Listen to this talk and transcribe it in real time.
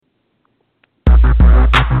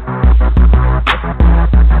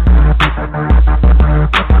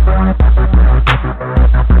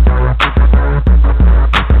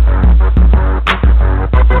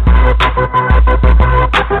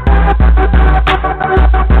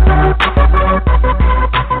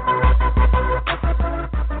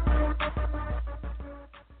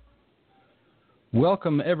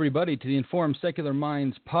Welcome, everybody, to the Informed Secular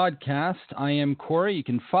Minds podcast. I am Corey. You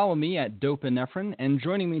can follow me at Dopinephrine. And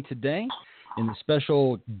joining me today in the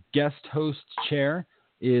special guest host chair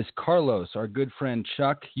is Carlos, our good friend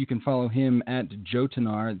Chuck. You can follow him at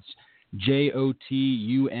Jotunar. It's Jotunar.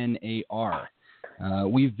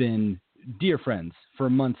 We've been dear friends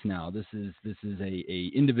for months now. This is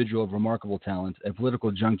a individual of remarkable talent, a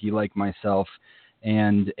political junkie like myself,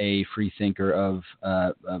 and a free thinker of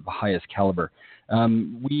highest caliber.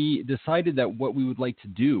 We decided that what we would like to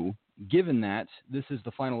do, given that this is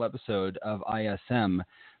the final episode of ISM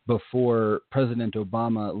before President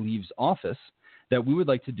Obama leaves office, that we would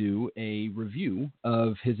like to do a review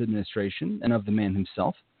of his administration and of the man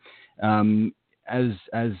himself. As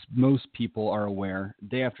most people are aware,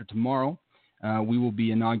 day after tomorrow, we will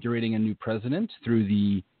be inaugurating a new president through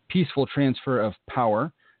the peaceful transfer of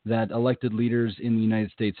power that elected leaders in the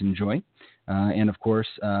United States enjoy. And of course,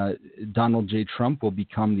 Donald J. Trump will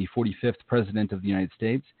become the 45th president of the United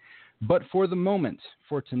States. But for the moment,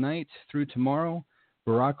 for tonight through tomorrow,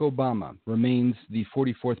 Barack Obama remains the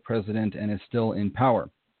 44th president and is still in power.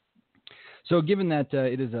 So given that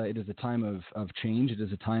it is a time of change, it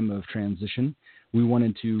is a time of transition, we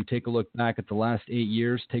wanted to take a look back at the last 8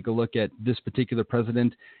 years, take a look at this particular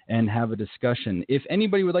president, and have a discussion. If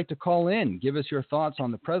anybody would like to call in, give us your thoughts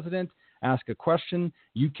on the president, ask a question,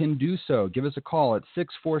 you can do so. Give us a call at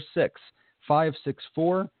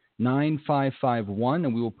 646-564-9551,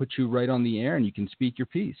 and we will put you right on the air, and you can speak your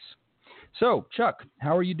piece. So, Chuck,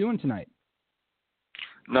 how are you doing tonight?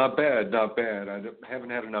 Not bad, not bad. I haven't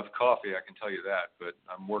had enough coffee, I can tell you that, but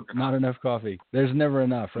I'm working on it. Not enough coffee. There's never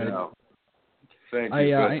enough, right? No. Thank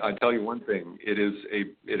you. I tell you one thing. It is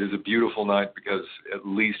a beautiful night because at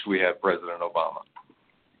least we have President Obama.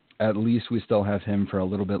 At least we still have him for a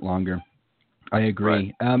little bit longer. I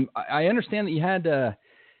agree. Right. I understand that you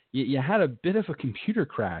had a bit of a computer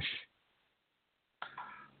crash.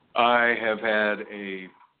 I have had a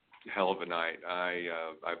hell of a night. I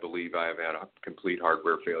believe I have had a complete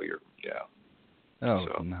hardware failure. Yeah.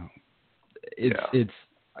 Oh no.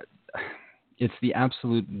 It's the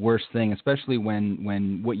absolute worst thing, especially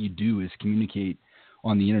when what you do is communicate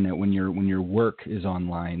on the internet. When your work is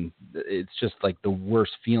online, it's just like the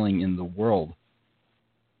worst feeling in the world.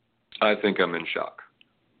 I think I'm in shock.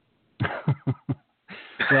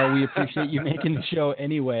 Well, we appreciate you making the show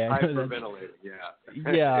anyway. Hyperventilating, yeah.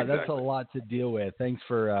 Yeah, exactly. That's a lot to deal with. Thanks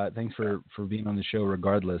for being on the show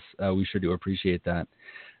regardless. We sure do appreciate that.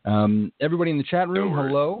 Everybody in the chat room,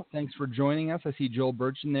 hello. Thanks for joining us. I see Joel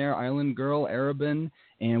Birch in there, Island Girl, Arabin,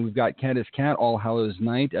 and we've got Cat is Cat, All Hallows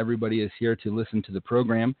Night. Everybody is here to listen to the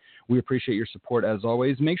program. We appreciate your support as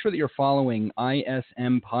always. Make sure that you're following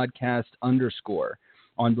ISM Podcast _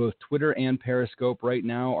 on both Twitter and Periscope. Right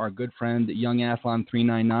now, our good friend Young Athlon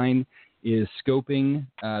 399 is scoping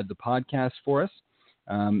the podcast for us,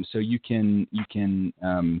 so you can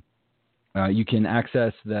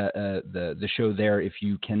access the show there if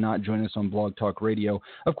you cannot join us on Blog Talk Radio.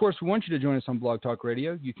 Of course, we want you to join us on Blog Talk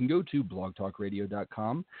Radio. You can go to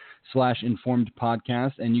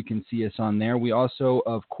blogtalkradio.com/informedpodcast, and you can see us on there. We also,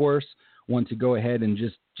 of course, want to go ahead and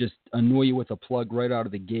just annoy you with a plug right out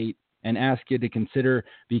of the gate and ask you to consider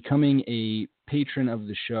becoming a patron of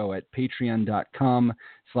the show at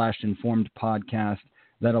patreon.com/informedpodcast.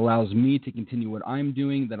 That allows me to continue what I'm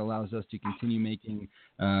doing. That allows us to continue making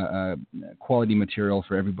quality material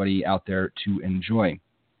for everybody out there to enjoy.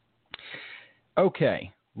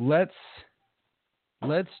 Okay, let's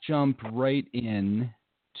jump right in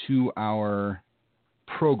to our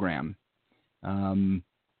program.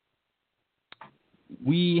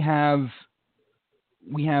 We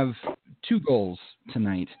have two goals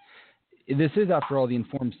tonight. This is, after all, the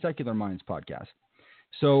Informed Secular Minds podcast.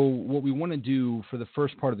 So what we want to do for the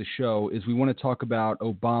first part of the show is we want to talk about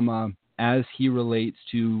Obama as he relates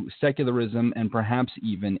to secularism and perhaps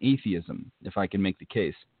even atheism, if I can make the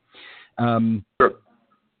case. Sure.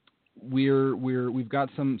 We've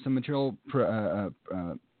got some material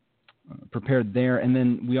prepared there, and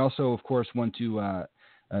then we also, of course, want to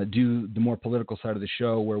do the more political side of the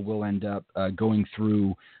show, where we'll end up going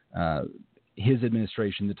through his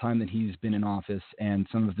administration, the time that he's been in office, and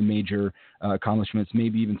some of the major accomplishments,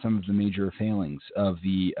 maybe even some of the major failings of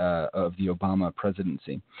the Obama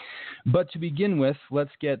presidency. But to begin with,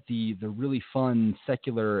 let's get the really fun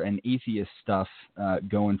secular and atheist stuff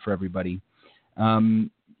going for everybody. What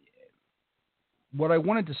I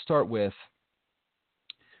wanted to start with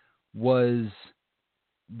was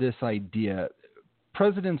this idea.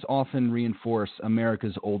 Presidents often reinforce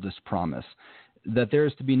America's oldest promise. that there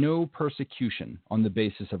is to be no persecution on the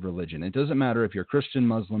basis of religion. It doesn't matter if you're Christian,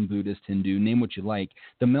 Muslim, Buddhist, Hindu, name what you like.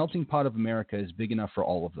 The melting pot of America is big enough for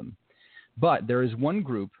all of them. But there is one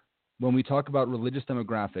group, when we talk about religious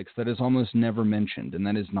demographics, that is almost never mentioned, and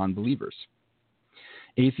that is non-believers.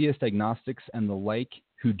 Atheists, agnostics, and the like,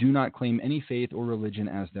 who do not claim any faith or religion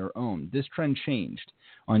as their own. This trend changed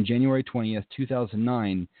on January 20th,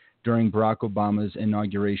 2009, during Barack Obama's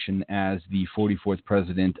inauguration as the 44th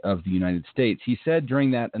President of the United States. He said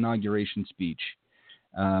during that inauguration speech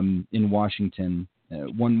in Washington,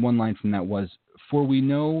 one line from that was, "For we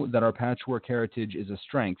know that our patchwork heritage is a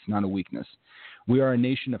strength, not a weakness. We are a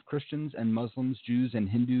nation of Christians and Muslims, Jews and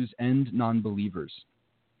Hindus, and non-believers."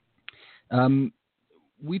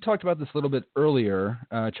 We talked about this a little bit earlier,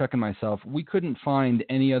 Chuck and myself. We couldn't find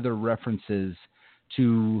any other references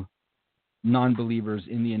to non-believers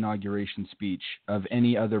in the inauguration speech of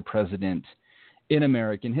any other president in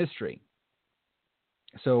American history.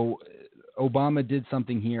 So Obama did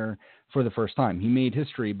something here for the first time. He made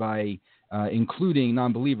history by including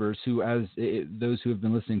non-believers who, as those who have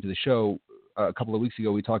been listening to the show a couple of weeks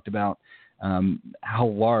ago, we talked about how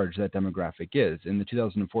large that demographic is. In the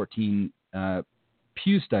 2014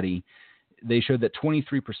 Pew study, they showed that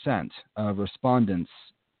 23% of respondents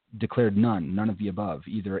declared none of the above,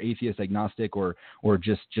 either atheist, agnostic, or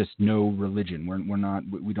just no religion.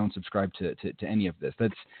 We don't subscribe to any of this.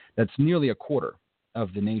 That's nearly a quarter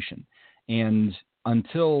of the nation. And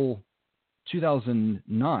until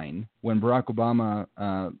 2009, when Barack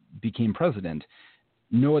Obama became president,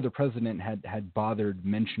 no other president had bothered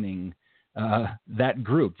mentioning that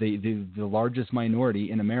group. The largest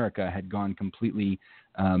minority in America had gone completely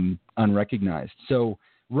unrecognized. So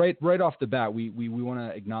right off the bat, we want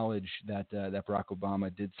to acknowledge that Barack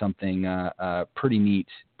Obama did something pretty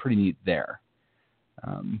neat there.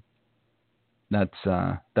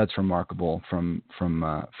 That's remarkable from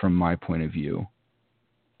my point of view.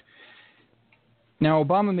 Now,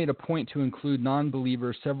 Obama made a point to include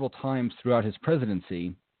non-believers several times throughout his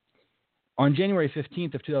presidency. On January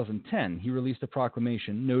 15th of 2010, he released a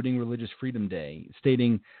proclamation noting Religious Freedom Day,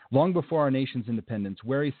 stating, "Long before our nation's independence,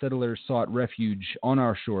 wary settlers sought refuge on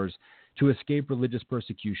our shores to escape religious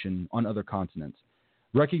persecution on other continents.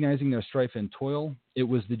 Recognizing their strife and toil, it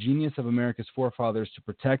was the genius of America's forefathers to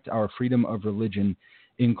protect our freedom of religion,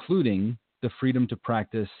 including the freedom to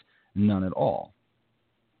practice none at all."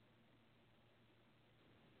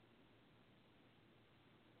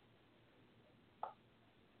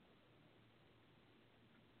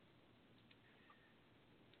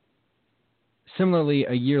 Similarly,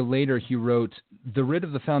 a year later, he wrote, "The writ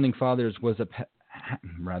of the Founding Fathers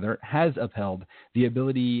has upheld the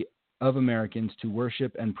ability of Americans to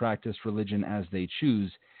worship and practice religion as they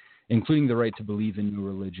choose, including the right to believe in no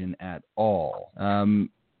religion at all."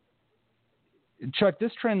 Chuck,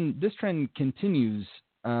 this trend continues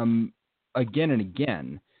again and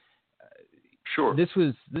again. Sure. This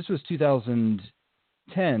was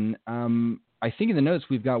 2010. I think in the notes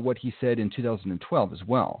we've got what he said in 2012 as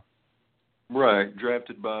well. Right.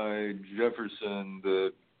 Drafted by Jefferson,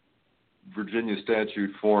 the Virginia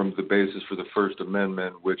statute formed the basis for the First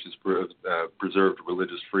Amendment, which has preserved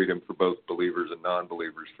religious freedom for both believers and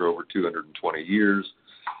non-believers for over 220 years.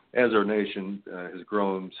 As our nation has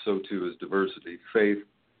grown, so too has diversity, faith,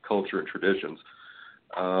 culture, and traditions.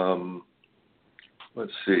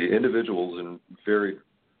 Let's see. Individuals in varied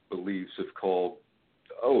beliefs have called...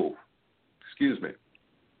 Oh, excuse me.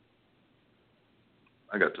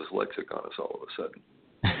 I got dyslexic on us all of a sudden.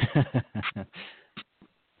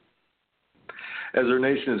 As our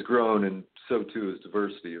nation has grown, and so too has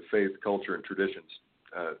diversity of faith, culture, and traditions.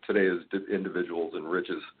 Today, as individuals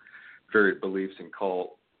enriches varied beliefs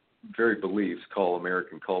call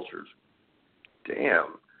American cultures.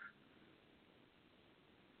 Damn.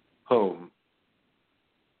 Home,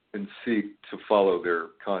 and seek to follow their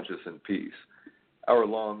conscience and peace. Our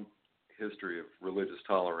long history of religious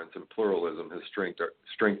tolerance and pluralism has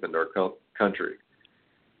strengthened our country,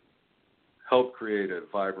 helped create a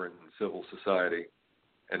vibrant and civil society,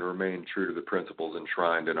 and remain true to the principles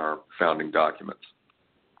enshrined in our founding documents.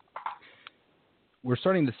 We're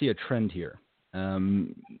starting to see a trend here.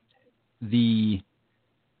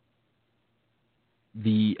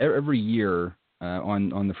 Every year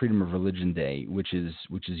on the Freedom of Religion Day, which is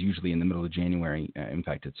usually in the middle of January. In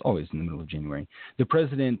fact, it's always in the middle of January. The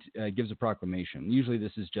president gives a proclamation. Usually,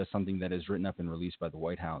 this is just something that is written up and released by the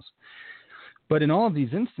White House. But in all of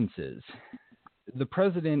these instances, the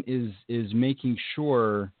president is making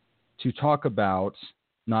sure to talk about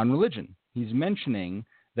non-religion. He's mentioning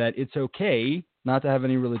that it's okay not to have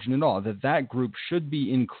any religion at all, that group should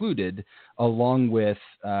be included along with,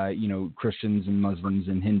 Christians and Muslims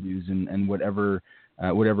and Hindus and whatever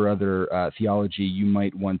other theology you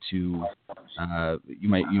might want to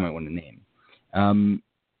name.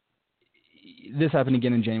 This happened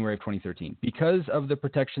again in January of 2013. Because of the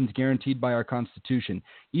protections guaranteed by our Constitution,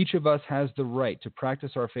 each of us has the right to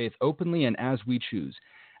practice our faith openly and as we choose.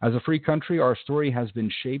 As a free country, our story has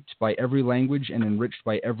been shaped by every language and enriched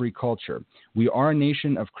by every culture. We are a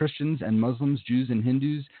nation of Christians and Muslims, Jews and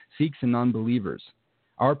Hindus, Sikhs and non-believers.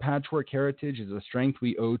 Our patchwork heritage is a strength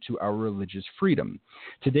we owe to our religious freedom.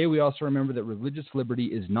 Today, we also remember that religious liberty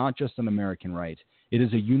is not just an American right. It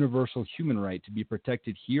is a universal human right to be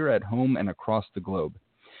protected here at home and across the globe.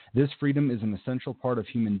 This freedom is an essential part of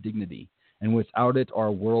human dignity, and without it,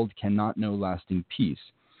 our world cannot know lasting peace.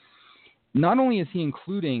 Not only is he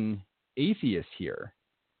including atheists here,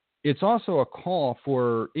 it's also a call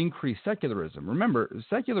for increased secularism. Remember,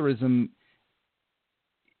 secularism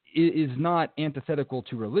is not antithetical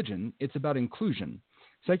to religion. It's about inclusion.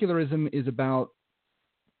 Secularism is about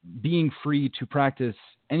being free to practice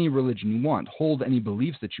any religion you want, hold any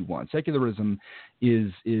beliefs that you want. Secularism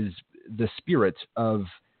is the spirit of,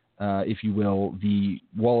 if you will, the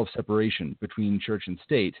wall of separation between church and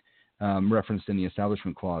state, referenced in the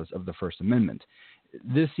Establishment Clause of the First Amendment.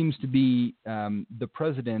 This seems to be the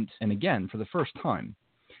president, and again, for the first time,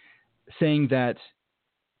 saying that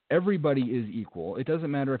everybody is equal. It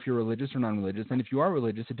doesn't matter if you're religious or non-religious, and if you are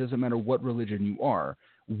religious, it doesn't matter what religion you are.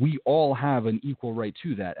 We all have an equal right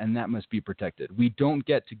to that, and that must be protected. We don't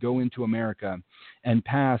get to go into America and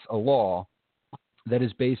pass a law that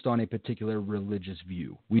is based on a particular religious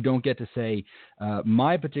view. We don't get to say,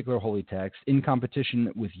 my particular holy text, in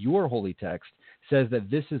competition with your holy text, says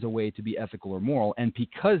that this is a way to be ethical or moral, and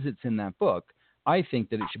because it's in that book, I think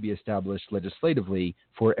that it should be established legislatively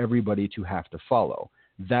for everybody to have to follow.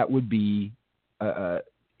 That would be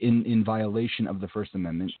in violation of the First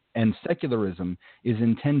Amendment, and secularism is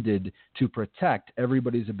intended to protect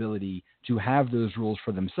everybody's ability to have those rules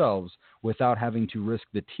for themselves without having to risk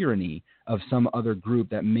the tyranny of some other group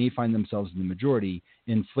that may find themselves in the majority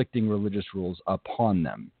inflicting religious rules upon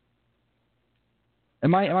them.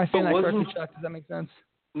 Am I saying that correctly, Chuck? Does that make sense?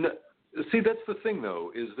 No, see, that's the thing,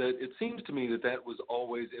 though, is that it seems to me that was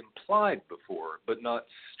always implied before, but not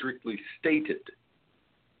strictly stated.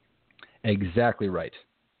 Exactly right.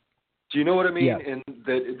 Do you know what I mean? Yeah. And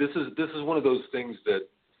that this is one of those things that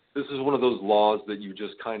this is one of those laws that you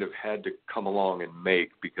just kind of had to come along and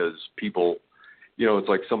make because people, it's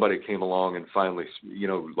like somebody came along and finally,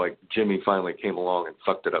 like Jimmy finally came along and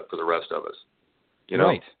fucked it up for the rest of us.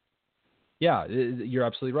 Right. Yeah, you're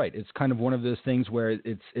absolutely right. It's kind of one of those things where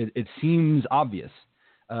it seems obvious,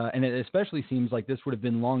 and it especially seems like this would have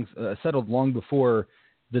been settled long before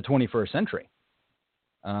the 21st century.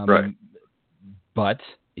 Right. But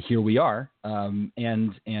here we are, and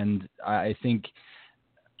I think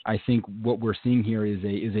what we're seeing here is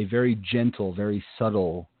a very gentle, very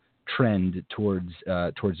subtle trend towards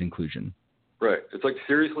inclusion. Right. It's like,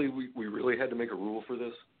 seriously, we really had to make a rule for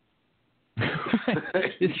this.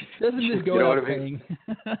 Doesn't this go without saying?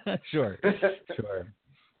 Sure.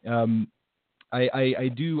 I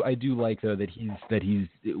do like though that he's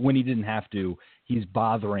when he didn't have to, he's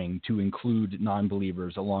bothering to include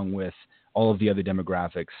non-believers along with all of the other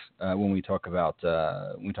demographics when we talk about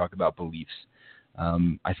beliefs.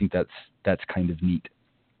 I think that's kind of neat.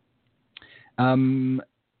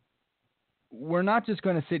 We're not just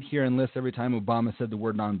going to sit here and list every time Obama said the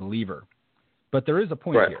word non-believer, but there is a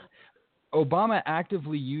point here. Obama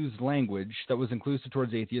actively used language that was inclusive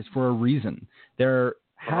towards atheists for a reason. There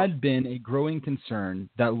had been a growing concern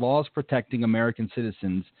that laws protecting American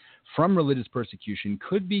citizens from religious persecution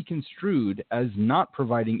could be construed as not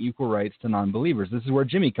providing equal rights to non-believers. This is where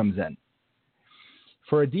Jimmy comes in.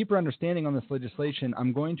 For a deeper understanding on this legislation,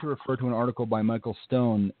 I'm going to refer to an article by Michael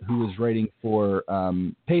Stone, who is writing for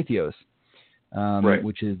Patheos,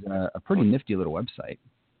 which is a pretty nifty little website.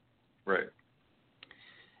 Right.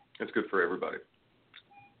 It's good for everybody.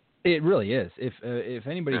 It really is. If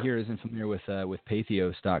anybody here isn't familiar with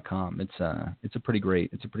Patheos.com, it's a pretty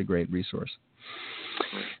great resource.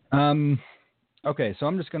 Okay, so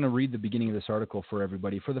I'm just going to read the beginning of this article for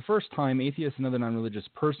everybody. For the first time, atheists and other non-religious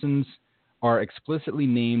persons are explicitly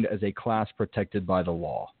named as a class protected by the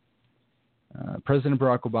law. President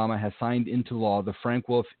Barack Obama has signed into law the Frank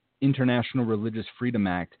Wolf International Religious Freedom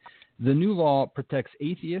Act. The new law protects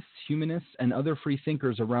atheists, humanists, and other free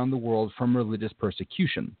thinkers around the world from religious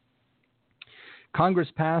persecution. Congress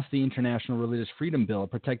passed the International Religious Freedom Bill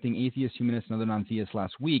protecting atheists, humanists, and other non-theists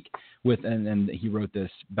last week and he wrote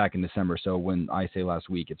this back in December. So when I say last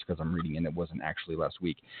week, it's because I'm reading and it wasn't actually last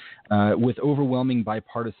week. With overwhelming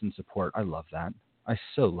bipartisan support. I love that. I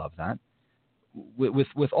so love that.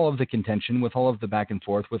 With all of the contention, with all of the back and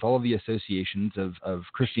forth, with all of the associations of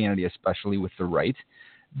Christianity, especially with the right,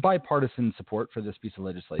 bipartisan support for this piece of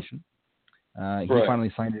legislation. He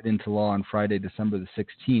finally signed it into law on Friday, December the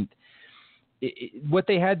 16th. What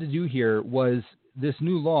they had to do here was this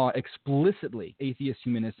new law explicitly atheists,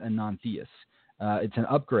 humanists, and non-theists. It's an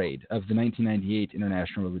upgrade of the 1998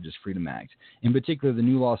 International Religious Freedom Act. In particular, the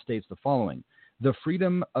new law states the following. The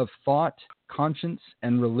freedom of thought, conscience,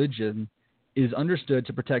 and religion is understood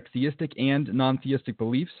to protect theistic and non-theistic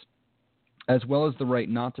beliefs, as well as the right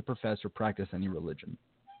not to profess or practice any religion.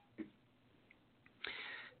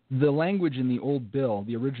 The language in the old bill,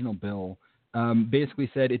 the original bill,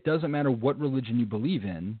 basically said it doesn't matter what religion you believe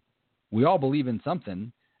in. We all believe in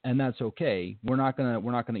something, and that's okay. You're not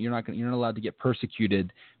allowed to get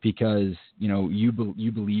persecuted because you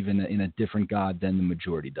believe in a different God than the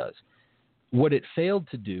majority does. What it failed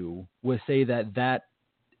to do was say that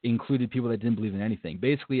included people that didn't believe in anything.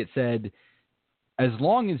 Basically, it said, as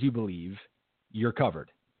long as you believe, you're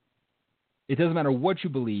covered. It doesn't matter what you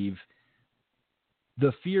believe.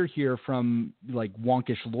 The fear here from like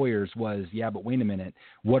wonkish lawyers was, yeah, but wait a minute.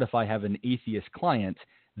 What if I have an atheist client?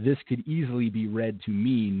 This could easily be read to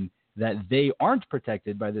mean that they aren't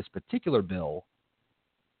protected by this particular bill.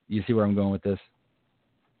 You see where I'm going with this?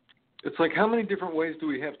 It's like, how many different ways do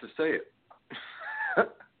we have to say it?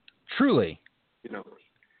 Truly.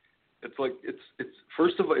 It's like it's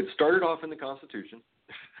first of all, it started off in the Constitution,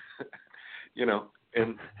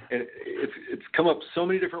 and it's come up so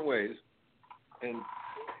many different ways, and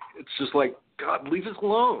it's just like, God, leave us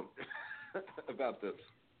alone about this.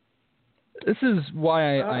 This is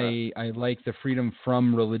why I like the Freedom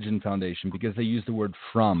From Religion Foundation, because they use the word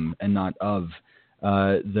from and not of.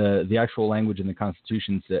 The actual language in the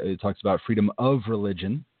Constitution, it talks about freedom of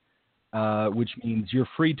religion, which means you're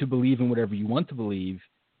free to believe in whatever you want to believe.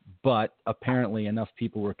 But apparently enough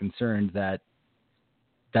people were concerned that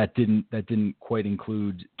didn't quite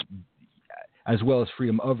include, as well as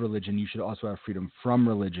freedom of religion, you should also have freedom from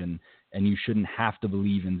religion, and you shouldn't have to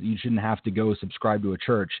you shouldn't have to go subscribe to a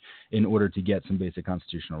church in order to get some basic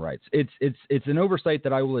constitutional rights. It's an oversight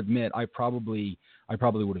that I will admit I probably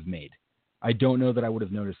would have made. I don't know that I would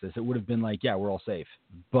have noticed this. It would have been like, yeah, we're all safe.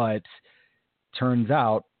 But turns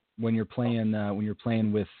out when you're playing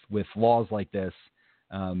with laws like this,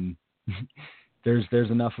 there's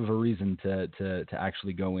enough of a reason to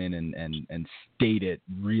actually go in and state it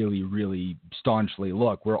really, really staunchly.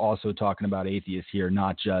 Look, we're also talking about atheists here,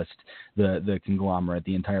 not just the conglomerate,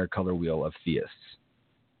 the entire color wheel of theists.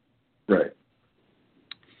 Right.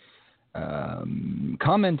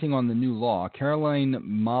 Commenting on the new law, Caroline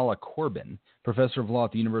Mala Corbin, professor of law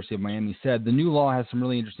at the University of Miami, said the new law has some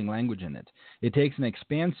really interesting language in it. It takes an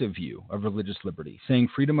expansive view of religious liberty, saying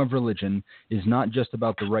freedom of religion is not just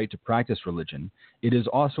about the right to practice religion. It is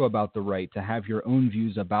also about the right to have your own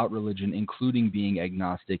views about religion, including being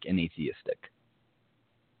agnostic and atheistic.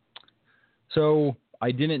 So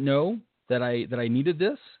I didn't know that I needed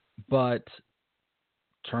this, but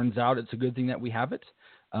turns out it's a good thing that we have it.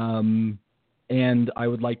 And I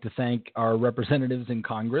would like to thank our representatives in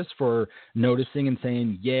Congress for noticing and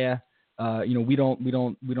saying, yeah, we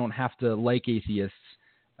don't have to like atheists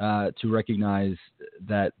to recognize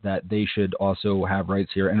that they should also have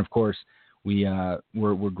rights here. And of course,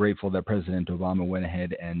 we're grateful that President Obama went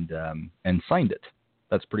ahead and signed it.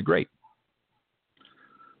 That's pretty great.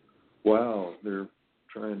 Wow, they're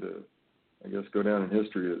trying to, I guess, go down in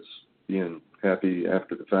history as being happy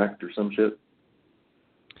after the fact or some shit.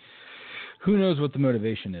 Who knows what the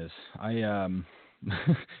motivation is? I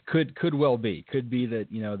could well be. Could be that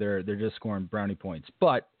they're just scoring brownie points,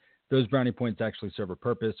 but those brownie points actually serve a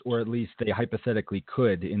purpose, or at least they hypothetically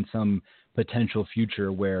could in some potential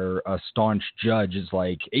future where a staunch judge is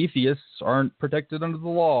like, atheists aren't protected under the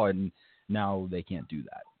law, and now they can't do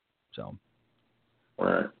that. So,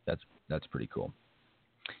 right. That's pretty cool.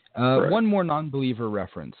 Right. One more non-believer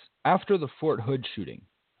reference. After the Fort Hood shooting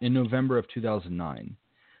in November of 2009.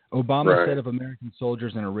 Obama said of American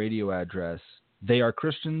soldiers in a radio address, they are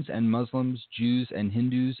Christians and Muslims, Jews and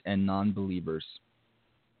Hindus and non-believers.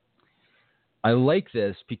 I like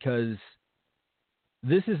this because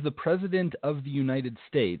this is the President of the United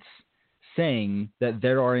States saying that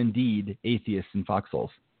there are indeed atheists in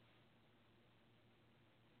foxholes.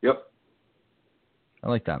 Yep. I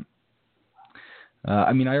like that.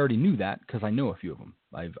 I already knew that because I know a few of them.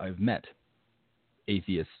 I've met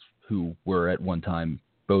atheists who were at one time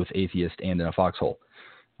both atheist and in a foxhole.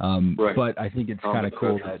 Right. But I think it's kind of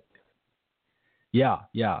cool that,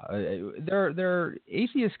 there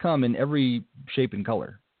atheists come in every shape and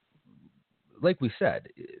color. Like we said,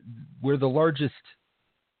 we're the largest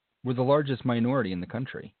minority in the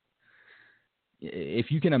country. If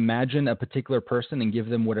you can imagine a particular person and give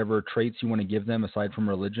them whatever traits you want to give them aside from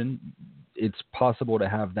religion, it's possible to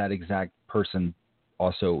have that exact person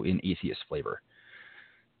also in atheist flavor.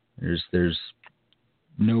 There's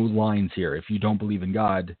no lines here. If you don't believe in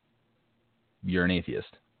God, you're an atheist.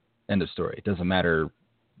 End of story. It doesn't matter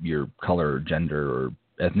your color, gender, or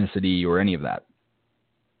ethnicity, or any of that.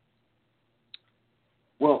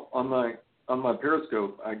 Well, on my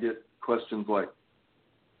Periscope, I get questions like,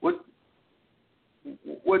 what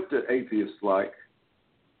do atheists like?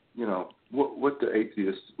 You know, what do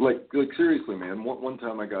atheists like seriously, man? One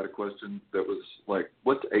time I got a question that was like,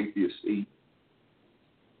 what do atheists eat?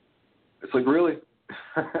 It's like, really?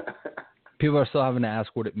 People are still having to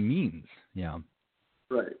ask what it means. Yeah.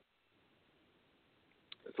 Right.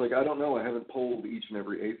 It's like, I don't know. I haven't polled each and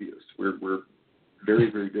every atheist. We're very,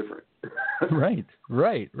 very different. Right.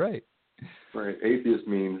 Right. Atheist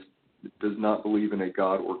means does not believe in a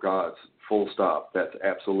God or gods. Full stop. That's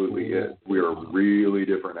absolutely it. We are really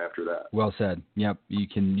different after that. Well said. Yep. You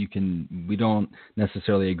can. We don't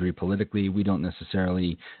necessarily agree politically. We don't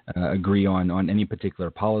necessarily agree on any particular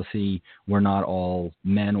policy. We're not all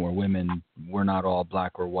men or women. We're not all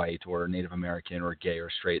black or white or Native American or gay or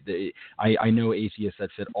straight. I know atheists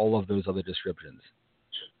that fit all of those other descriptions.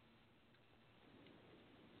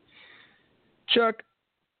 Chuck,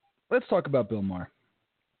 let's talk about Bill Maher.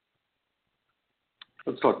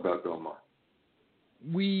 Let's talk about Bill Maher.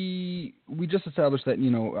 We just established that,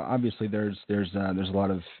 obviously there's a lot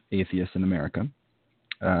of atheists in America,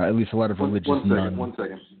 at least a lot of religious. One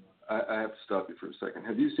second. I have to stop you for a second.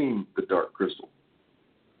 Have you seen The Dark Crystal?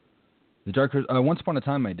 The Dark Crystal. Once upon a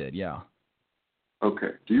time, I did. Yeah.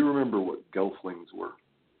 Okay. Do you remember what gelflings were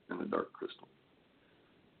in The Dark Crystal?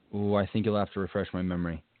 Oh, I think you'll have to refresh my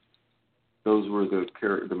memory. Those were the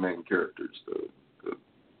main characters,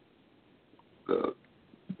 the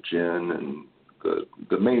Jinn and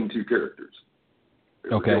the main two characters.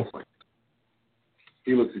 Okay. Gelflings.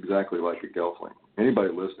 He looks exactly like a gelfling. Anybody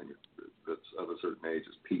listening that's of a certain age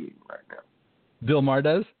is peeing right now. Bill Maher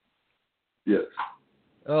does? Yes.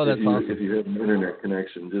 Oh, that's awesome. If you have an internet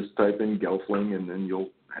connection, just type in gelfling and then you'll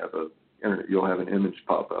have an image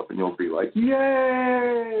pop up and you'll be like,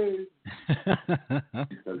 yay!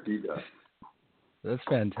 Because he does. That's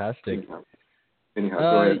fantastic. Anyhow,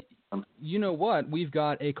 go ahead. You know what? We've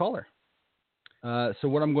got a caller. So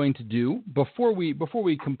what I'm going to do before we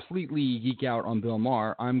completely geek out on Bill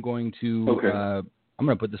Maher, I'm going to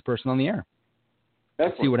put this person on the air.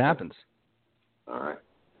 Excellent. See what happens. All right.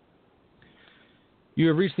 You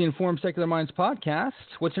have reached the Informed Secular Minds podcast.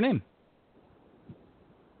 What's your name?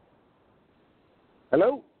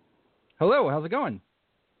 Hello. Hello. How's it going?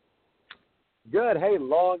 Good. Hey,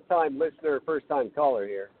 long-time listener, first-time caller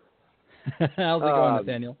here. How's it going,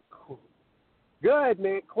 Nathaniel? Good,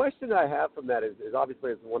 man. Question I have from that is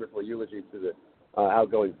obviously it's a wonderful eulogy to the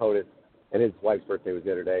outgoing POTUS, and his wife's birthday was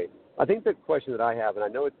the other day. I think the question that I have, and I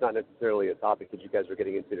know it's not necessarily a topic that you guys are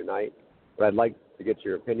getting into tonight, but I'd like to get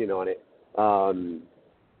your opinion on it.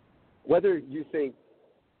 Whether you think,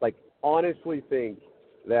 honestly think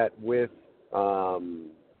that with,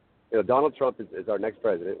 Donald Trump is our next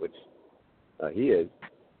president, which he is,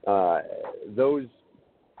 those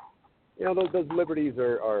liberties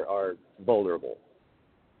are vulnerable.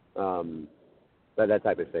 That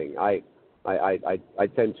type of thing. I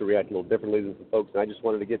tend to react a little differently than some folks, and I just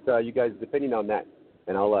wanted to get you guys' opinion on that.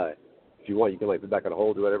 And I'll, if you want, you can put back on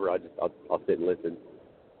hold or whatever. I'll sit and listen.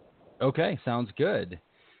 Okay, sounds good.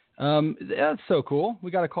 That's so cool.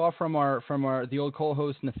 We got a call from the old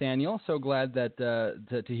co-host Nathaniel. So glad that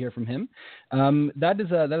to hear from him. That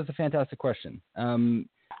is a fantastic question.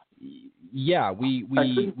 Yeah,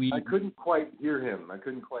 I couldn't quite hear him. I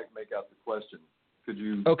couldn't quite make out the question. Could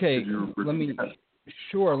you? Okay, could you let me. that?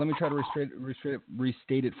 Sure. Let me try to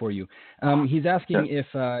restate it for you. He's asking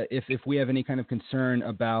if we have any kind of concern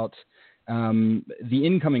about the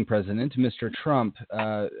incoming president, Mr. Trump.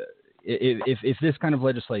 If this kind of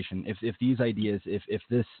legislation, if these ideas, if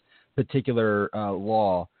this particular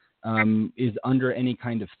law is under any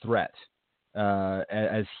kind of threat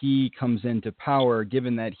as he comes into power,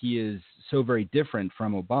 given that he is so very different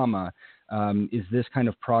from Obama, is this kind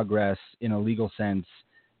of progress in a legal sense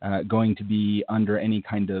going to be under any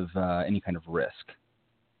kind of risk?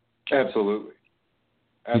 Absolutely.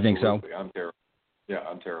 You think so? I'm terrified. Yeah,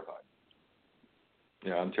 I'm terrified.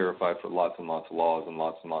 Yeah, I'm terrified for lots and lots of laws and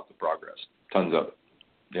lots of progress. Tons of it.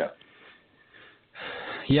 Yeah.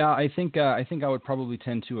 Yeah, I think I would probably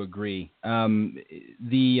tend to agree. I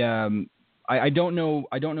don't know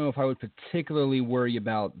if I would particularly worry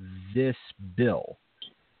about this bill.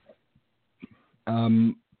 I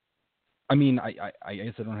mean, I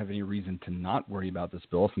guess I don't have any reason to not worry about this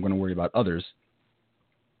bill if I'm going to worry about others.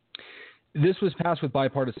 This was passed with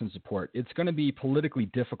bipartisan support. It's going to be politically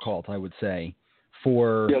difficult, I would say,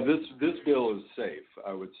 for... Yeah, this bill is safe,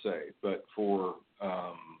 I would say, but for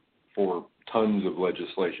tons of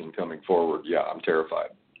legislation coming forward, yeah, I'm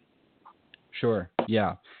terrified. Sure.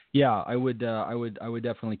 Yeah. I would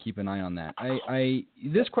definitely keep an eye on that.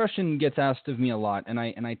 This question gets asked of me a lot, and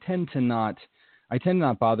I tend to not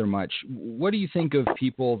bother much. What do you think of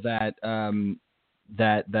people that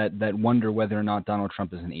wonder whether or not Donald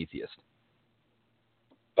Trump is an atheist?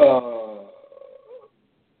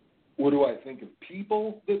 What do I think of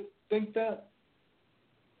people that think that?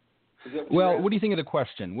 Well, what do you think of the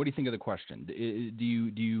question? Do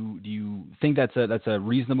you think that's a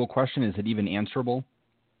reasonable question? Is it even answerable?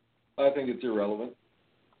 I think it's irrelevant.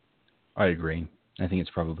 I agree. I think it's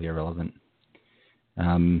probably irrelevant.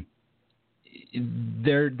 He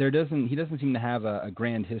doesn't seem to have a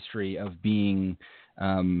grand history of being,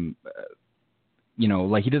 like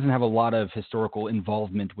he doesn't have a lot of historical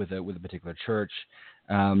involvement with a particular church.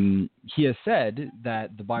 He has said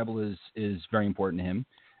that the Bible is very important to him.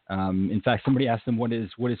 In fact, somebody asked him what his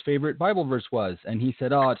favorite Bible verse was, and he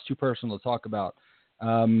said, it's too personal to talk about.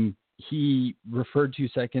 He referred to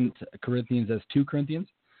 2 Corinthians as 2 Corinthians.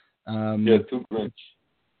 2 Corinthians.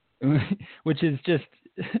 Which is just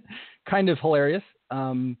kind of hilarious.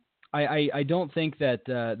 I don't think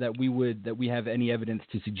that we have any evidence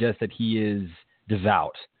to suggest that he is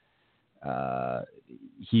devout.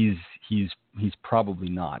 He's probably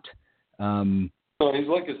not. No, he's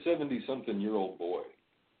like a 70-something-year-old boy.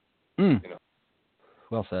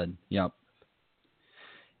 Well said. Yep,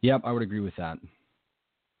 I would agree with that.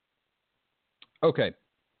 Okay,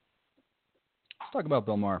 let's talk about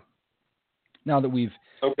Bill Maher. Now that we've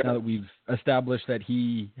established that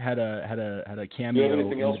he had a cameo in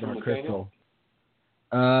the Dark Crystal,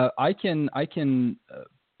 I can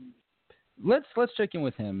let's check in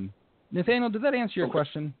with him. Nathaniel, did that answer your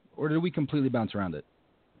question, or did we completely bounce around it?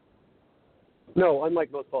 No,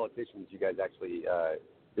 unlike most politicians, you guys actually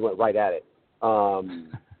you went right at it.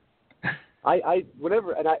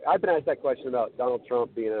 I've been asked that question about Donald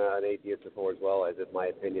Trump being an atheist before as well, as if my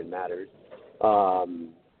opinion matters.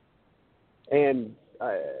 And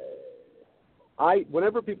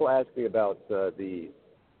whenever people ask me about the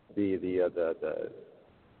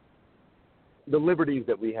liberties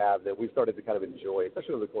that we have, that we've started to kind of enjoy,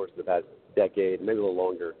 especially over the course of the past decade, maybe a little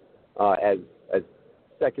longer, as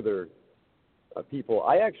secular people,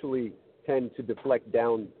 I actually tend to deflect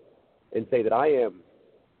down and say that I am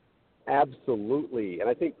absolutely, and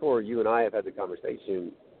I think Thor, you and I have had the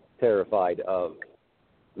conversation, terrified of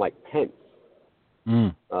Mike Pence.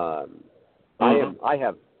 I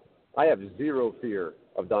have zero fear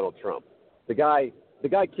of Donald Trump. The guy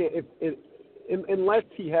can't, unless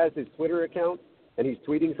he has his Twitter account and he's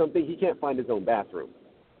tweeting something, he can't find his own bathroom.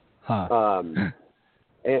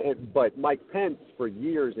 But Mike Pence, for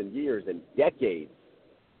years and years and decades,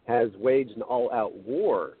 has waged an all-out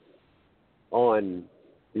war on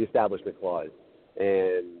the Establishment Clause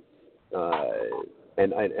and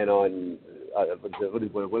on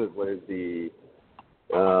what is the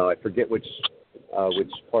I forget which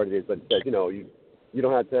part it is, but it says, you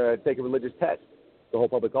don't have to take a religious test to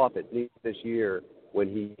hold public office. And this year, when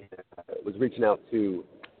he was reaching out to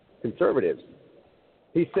conservatives,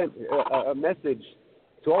 he sent a message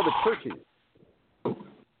to all the churches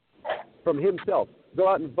from himself: go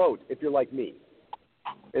out and vote if you're like me.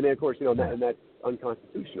 And then, of course, and that's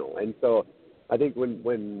unconstitutional. And so, I think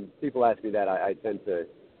when people ask me that, I tend to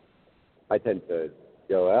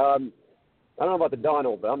go, I don't know about the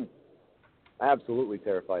Donald, but I'm absolutely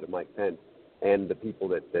terrified of Mike Pence and the people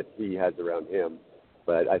that he has around him.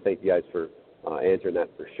 But I thank you guys for answering that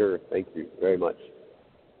for sure. Thank you very much.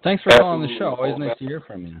 Thanks for calling the show. Always nice to hear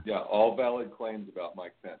from you. Yeah, all valid claims about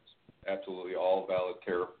Mike Pence. Absolutely all valid.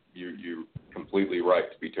 You're completely right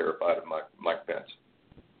to be terrified of Mike Pence.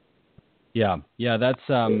 Yeah,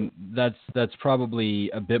 that's probably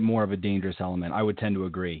a bit more of a dangerous element. I would tend to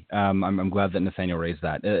agree. I'm glad that Nathaniel raised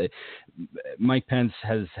that. Mike Pence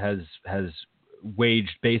has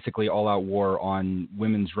waged basically all-out war on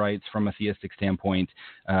women's rights from a theistic standpoint,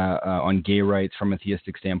 on gay rights from a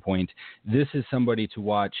theistic standpoint. This is somebody to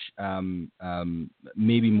watch,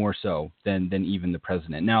 maybe more so than even the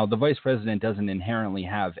president. Now, the vice president doesn't inherently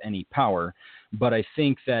have any power, but I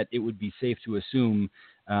think that it would be safe to assume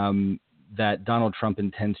that Donald Trump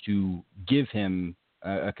intends to give him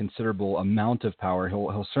a considerable amount of power.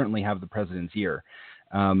 He'll certainly have the president's ear,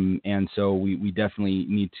 and so we definitely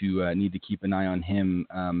need to keep an eye on him.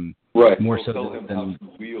 Right. More we'll so tell him than how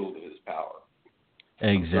to wield his power.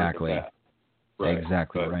 exactly. Right.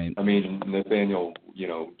 Exactly but, right. I mean, Nathaniel,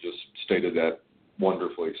 just stated that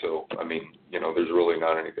wonderfully. So, I mean, there's really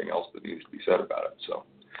not anything else that needs to be said about it. So,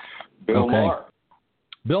 Bill Maher.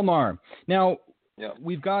 Bill Maher. Now, yeah.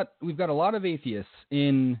 we've got a lot of atheists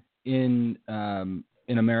in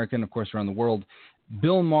America and, of course, around the world.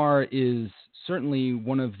 Bill Maher is certainly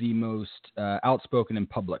one of the most outspoken and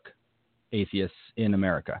public atheists in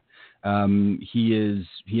America. He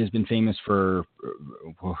has been famous for,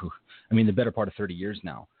 the better part of 30 years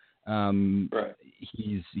now. Right.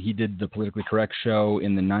 He did the Politically Correct show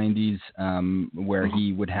in the 90s, where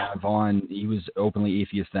he would have on, he was openly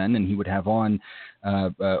atheist then, and he would have on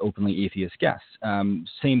openly atheist guests.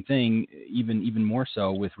 Same thing, even more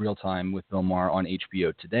so with Real Time with Bill Maher on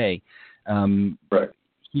HBO today. Right.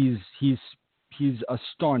 He's a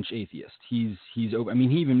staunch atheist. He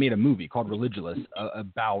even made a movie called Religulous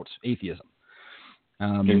about atheism.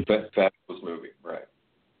 Fabulous movie, right?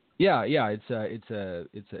 Yeah, it's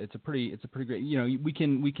a pretty great.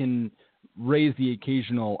 We can raise the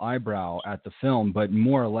occasional eyebrow at the film, but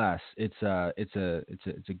more or less, it's a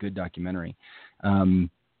good documentary. Oh,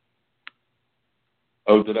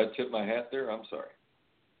 did I tip my hat there? I'm sorry.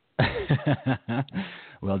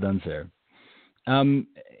 Well done, sir.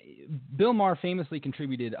 Bill Maher famously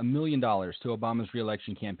contributed $1 million to Obama's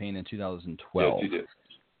re-election campaign in 2012. Yes, he did.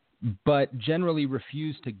 But generally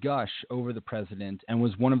refused to gush over the president and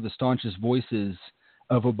was one of the staunchest voices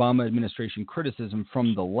of Obama administration criticism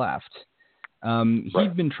from the left.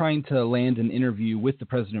 He'd been trying to land an interview with the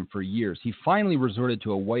president for years. He finally resorted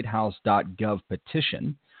to a whitehouse.gov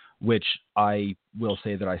petition, which I will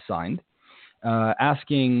say that I signed,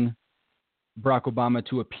 asking Barack Obama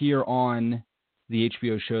to appear on the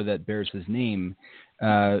HBO show that bears his name.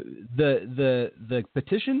 The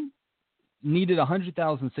petition needed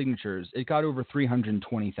 100,000 signatures. It got over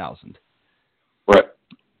 320,000. Right.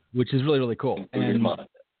 Which is really, really cool.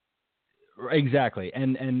 Exactly.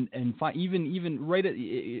 And even right at,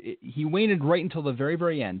 he waited right until the very,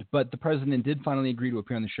 very end, but the president did finally agree to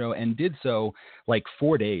appear on the show and did so like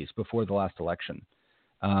 4 days before the last election.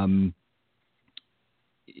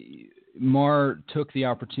 Maher took the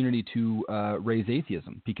opportunity to raise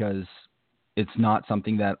atheism because it's not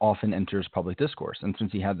something that often enters public discourse, and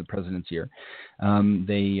since he had the president's ear,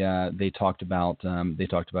 they talked about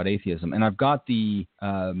atheism. And I've got the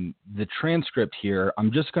transcript here.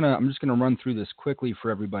 I'm just gonna run through this quickly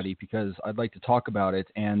for everybody because I'd like to talk about it,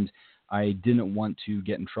 and I didn't want to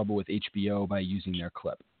get in trouble with HBO by using their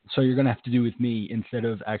clip. So you're going to have to do with me instead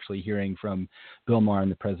of actually hearing from Bill Maher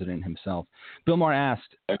and the president himself. Bill Maher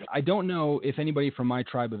asked, "I don't know if anybody from my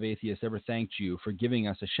tribe of atheists ever thanked you for giving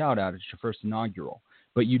us a shout out at your first inaugural,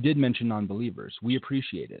 but you did mention non-believers. We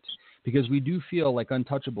appreciate it because we do feel like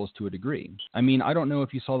untouchables to a degree. I mean, I don't know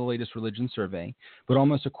if you saw the latest religion survey, but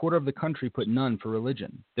almost a quarter of the country put none for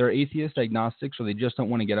religion. They're atheists, agnostics, or they just don't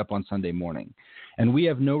want to get up on Sunday morning. And we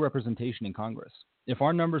have no representation in Congress. If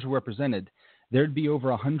our numbers were represented, there'd be over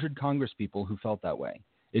 100 Congresspeople who felt that way.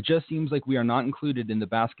 It just seems like we are not included in the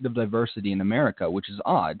basket of diversity in America, which is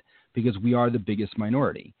odd because we are the biggest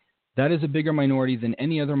minority. That is a bigger minority than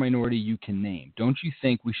any other minority you can name. Don't you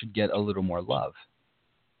think we should get a little more love?"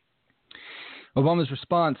 Obama's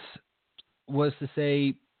response was to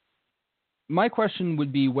say, "My question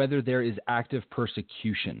would be whether there is active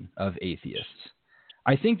persecution of atheists.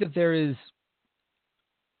 I think that there is,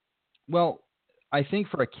 well, I think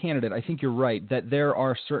for a candidate, I think you're right that there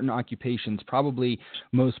are certain occupations, probably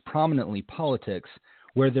most prominently politics,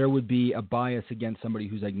 where there would be a bias against somebody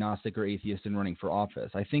who's agnostic or atheist in running for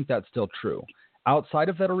office. I think that's still true. Outside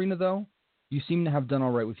of that arena, though, you seem to have done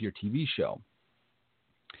all right with your TV show.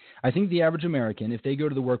 I think the average American, if they go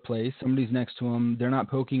to the workplace, somebody's next to them, they're not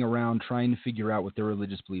poking around trying to figure out what their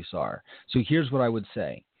religious beliefs are. So here's what I would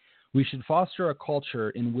say. We should foster a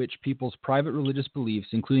culture in which people's private religious beliefs,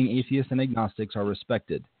 including atheists and agnostics, are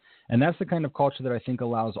respected. And that's the kind of culture that I think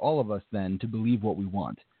allows all of us then to believe what we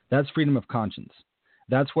want. That's freedom of conscience.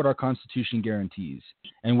 That's what our Constitution guarantees.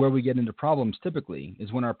 And where we get into problems typically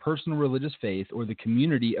is when our personal religious faith or the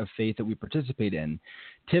community of faith that we participate in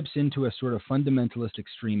tips into a sort of fundamentalist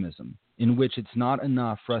extremism in which it's not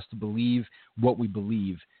enough for us to believe what we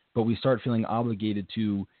believe, but we start feeling obligated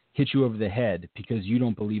to hit you over the head because you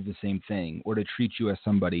don't believe the same thing or to treat you as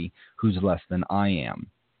somebody who's less than I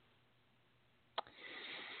am."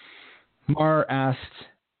 Maher asked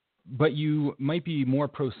but you might be more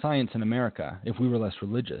pro-science in America if we were less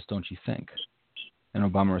religious, don't you think? And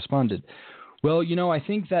Obama responded, well, I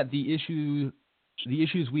think that the issues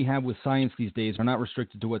we have with science these days are not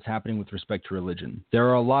restricted to what's happening with respect to religion. There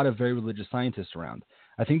are a lot of very religious scientists around.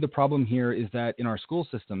 I think the problem here is that in our school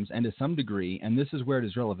systems, and to some degree, and this is where it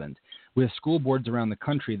is relevant, with school boards around the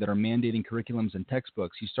country that are mandating curriculums and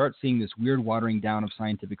textbooks, you start seeing this weird watering down of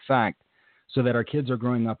scientific fact so that our kids are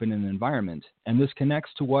growing up in an environment. And this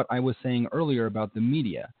connects to what I was saying earlier about the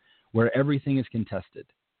media, where everything is contested,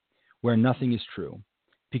 where nothing is true.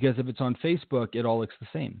 Because if it's on Facebook, it all looks the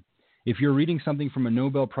same. If you're reading something from a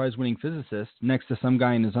Nobel Prize-winning physicist next to some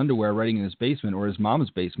guy in his underwear writing in his basement or his mom's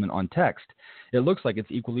basement on text, it looks like it's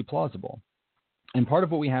equally plausible. And part of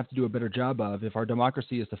what we have to do a better job of, if our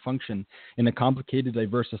democracy is to function in a complicated,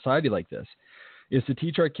 diverse society like this, is to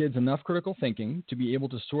teach our kids enough critical thinking to be able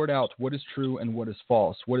to sort out what is true and what is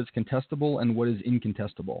false, what is contestable and what is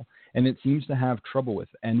incontestable. And it seems to have trouble with,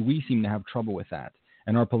 and we seem to have trouble with that.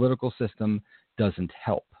 And our political system doesn't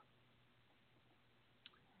help.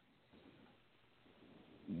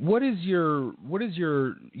 What is your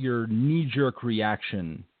knee-jerk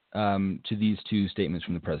reaction to these two statements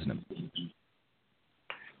from the president?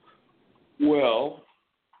 Well,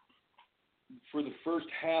 for the first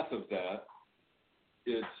half of that,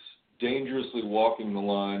 it's dangerously walking the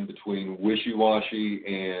line between wishy-washy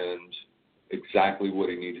and exactly what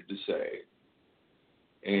he needed to say.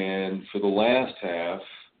 And for the last half,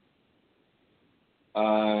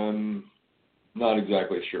 I'm not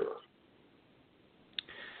exactly sure.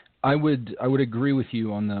 I would agree with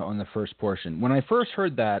you on the first portion. When I first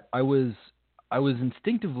heard that, I was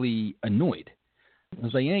instinctively annoyed. I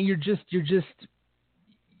was like, yeah,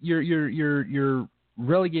 you're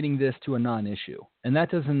relegating this to a non-issue, and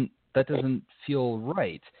that doesn't feel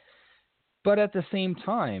right. But at the same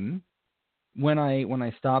time, when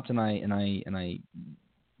I stopped and I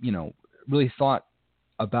really thought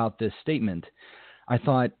about this statement, I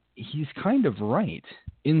thought he's kind of right.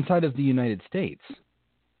 Inside of the United States,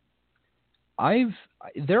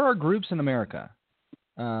 there are groups in America,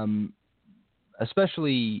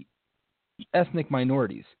 especially ethnic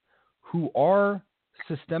minorities, who are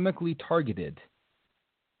systemically targeted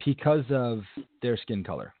because of their skin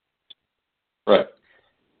color. Right.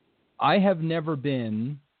 I have never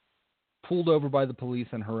been pulled over by the police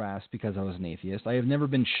and harassed because I was an atheist. I have never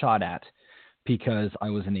been shot at because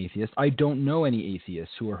I was an atheist. I don't know any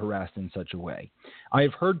atheists who are harassed in such a way.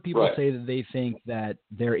 I've heard people say that they think that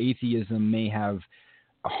their atheism may have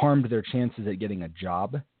harmed their chances at getting a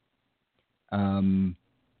job.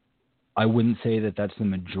 I wouldn't say that that's the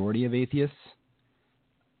majority of atheists.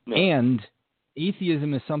 No. And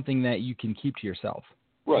atheism is something that you can keep to yourself.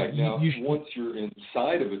 Right. Now, once you're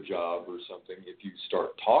inside of a job or something, if you start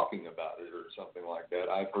talking about it or something like that,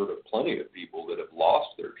 I've heard of plenty of people that have lost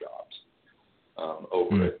their jobs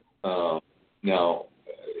over it. Now,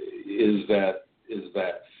 is that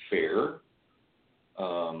fair,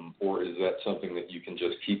 or is that something that you can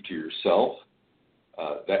just keep to yourself?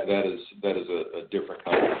 That is a different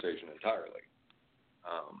conversation entirely.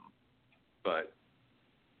 But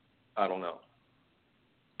I don't know.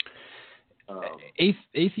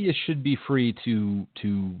 Atheists should be free to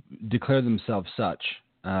declare themselves such,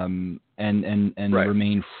 and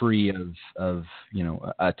remain free of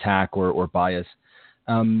attack or bias.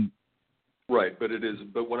 Right,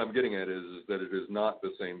 but what I'm getting at is that it is not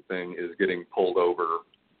the same thing as getting pulled over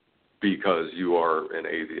because you are an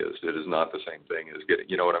atheist. It is not the same thing as getting,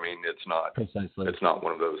 you know what I mean? It's not. Precisely. It's not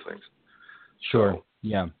one of those things. Sure. So,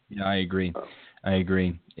 yeah, I agree.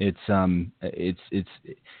 It's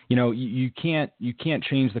you can't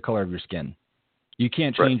change the color of your skin. You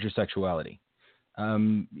can't change your sexuality.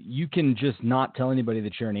 You can just not tell anybody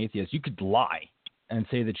that you're an atheist. You could lie and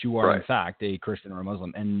say that you are in fact a Christian or a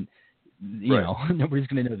Muslim, and you know nobody's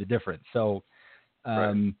going to know the difference. So,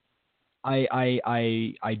 I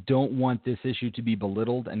don't want this issue to be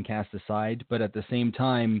belittled and cast aside, but at the same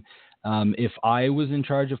time, if I was in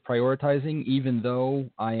charge of prioritizing, even though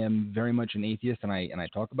I am very much an atheist and I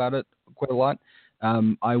talk about it quite a lot,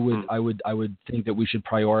 I would think that we should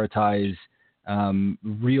prioritize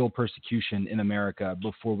real persecution in America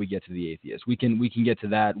before we get to the atheists. We can get to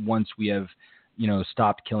that once we have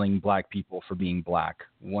stopped killing black people for being black.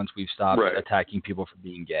 Once we've stopped attacking people for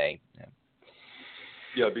being gay.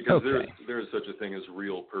 Yeah, because there is such a thing as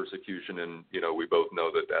real persecution, and we both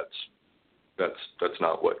know that that's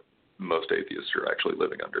not what most atheists are actually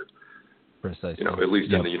living under. Precisely. At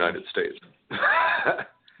least in the United States.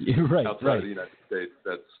 Outside of the United States,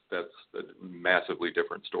 that's a massively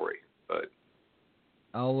different story. But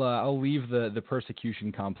I'll leave the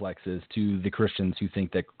persecution complexes to the Christians who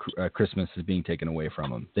think that Christmas is being taken away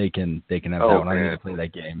from them. They can have that one. I need to play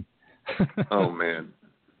that game. Oh man,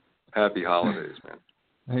 happy holidays, man.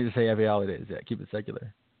 I need to say happy holidays. Yeah, keep it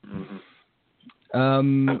secular. Mm-hmm.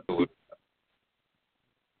 Absolutely.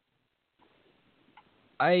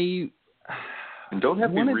 And don't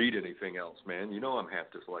have me read anything else, man. You know I'm half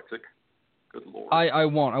dyslexic. Good Lord. I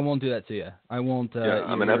won't do that to you. I won't.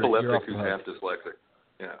 I'm an epileptic who's half dyslexic.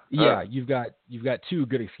 Yeah. Yeah, you've got two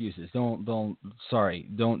good excuses. Don't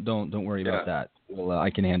worry about that. Well, I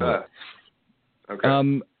can handle it.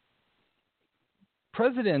 Okay.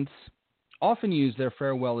 Presidents often use their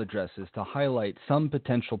farewell addresses to highlight some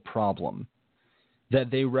potential problem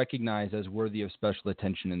that they recognize as worthy of special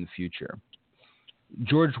attention in the future.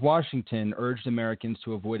 George Washington urged Americans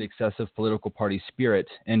to avoid excessive political party spirit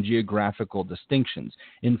and geographical distinctions.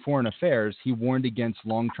 In foreign affairs, he warned against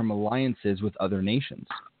long-term alliances with other nations.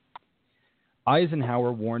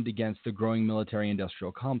 Eisenhower warned against the growing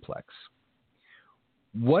military-industrial complex.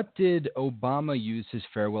 What did Obama use his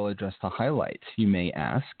farewell address to highlight, you may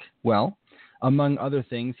ask? Well, among other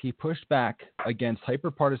things, he pushed back against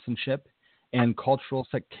hyperpartisanship and cultural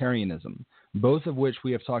sectarianism, both of which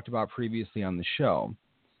we have talked about previously on the show.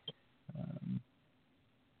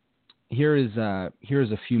 Here is a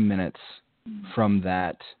few minutes from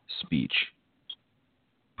that speech.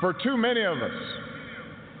 For too many of us,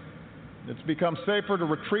 it's become safer to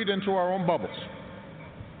retreat into our own bubbles,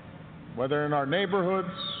 whether in our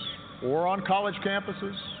neighborhoods or on college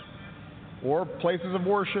campuses or places of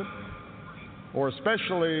worship, or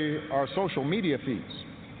especially our social media feeds.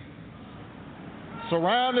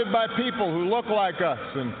 Surrounded by people who look like us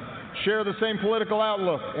and share the same political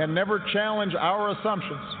outlook and never challenge our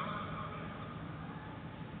assumptions.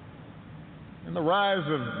 And the rise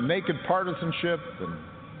of naked partisanship and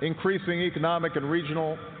increasing economic and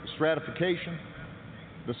regional stratification,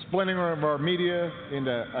 the splintering of our media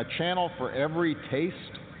into a channel for every taste,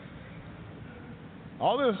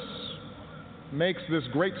 all this makes this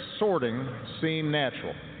great sorting seem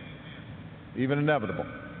natural, even inevitable.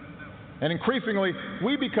 And increasingly,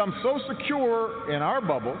 we become so secure in our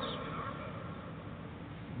bubbles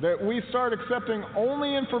that we start accepting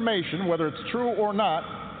only information, whether it's true or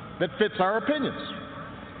not, that fits our opinions,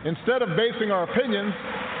 instead of basing our opinions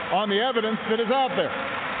on the evidence that is out there.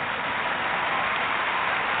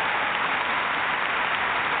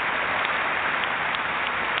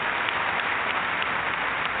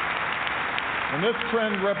 And this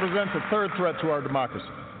trend represents a third threat to our democracy.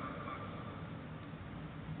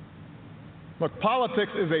 Look,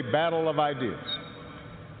 politics is a battle of ideas.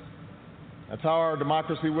 That's how our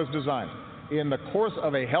democracy was designed. In the course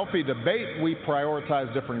of a healthy debate, we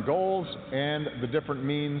prioritize different goals and the different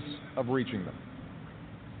means of reaching them.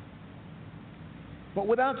 But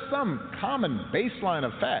without some common baseline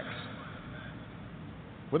of facts,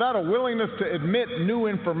 without a willingness to admit new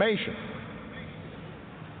information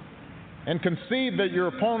and concede that your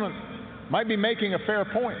opponent might be making a fair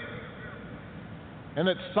point, and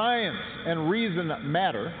that science and reason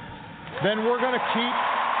matter, then we're going to keep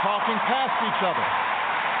talking past each other,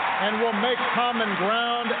 and we'll make common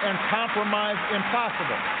ground and compromise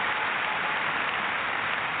impossible.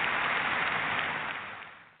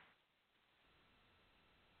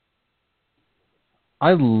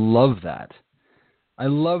 I love that. I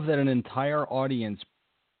love that an entire audience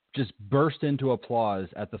just burst into applause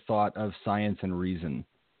at the thought of science and reason.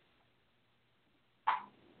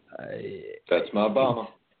 That's my Obama.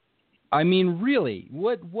 I mean, really,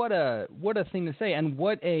 what a thing to say, and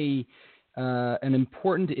what an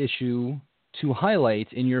important issue to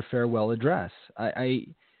highlight in your farewell address.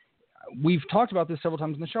 We've talked about this several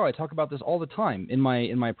times in the show. I talk about this all the time in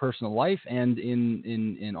my personal life and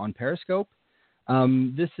in on Periscope.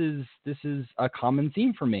 This is a common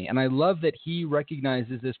theme for me, and I love that he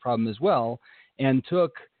recognizes this problem as well and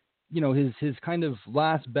took his kind of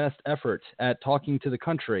last best effort at talking to the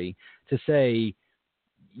country to say,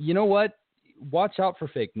 you know what, watch out for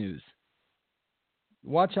fake news.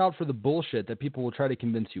 Watch out for the bullshit that people will try to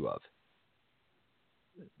convince you of.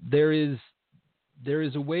 There is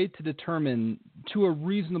a way to determine to a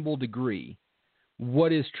reasonable degree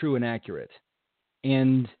what is true and accurate.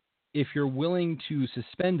 And if you're willing to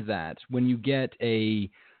suspend that when you get a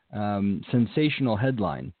sensational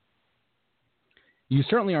headline, you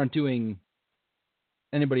certainly aren't doing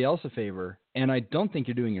anybody else a favor, and I don't think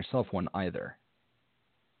you're doing yourself one either.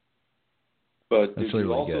 But did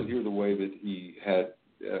you also hear the way that he had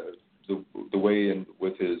the way in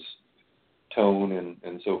with his tone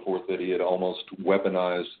and so forth, that he had almost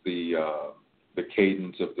weaponized the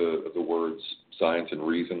cadence of the words science and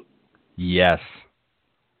reason? Yes.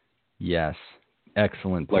 Yes.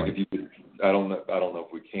 Excellent point. Like if you could, I don't know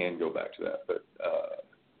if we can go back to that, but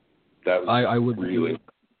that was I would really.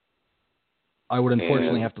 I would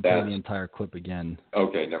unfortunately have to play the entire clip again.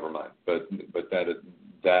 Okay, never mind. But that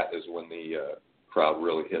is when the crowd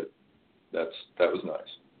really hit. That was nice.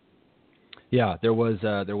 Yeah, there was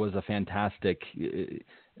a fantastic,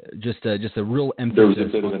 just a real emphasis. There was a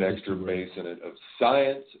bit of an extra base in it of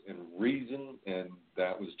science and reason, and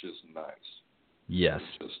that was just nice. Yes.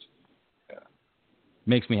 Yeah.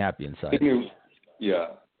 Makes me happy inside. In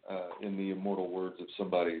the immortal words of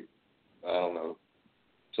somebody, I don't know,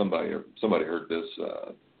 somebody heard this.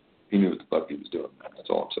 He knew what the fuck he was doing. That's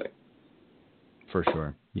all I'm saying. For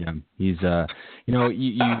sure. Yeah. He's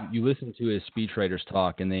you listen to his speechwriters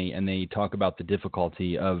talk, and they talk about the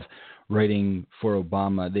difficulty of writing for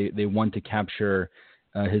Obama. They want to capture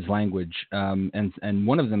his language, and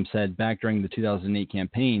one of them said back during the 2008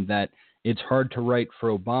 campaign that it's hard to write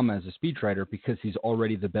for Obama as a speechwriter because he's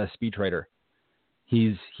already the best speechwriter.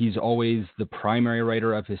 He's always the primary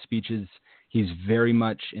writer of his speeches. He's very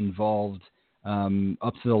much involved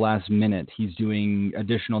up to the last minute. He's doing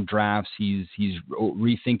additional drafts. He's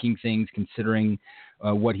rethinking things, considering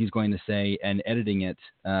what he's going to say, and editing it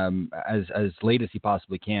as late as he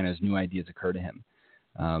possibly can as new ideas occur to him.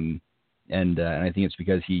 And I think it's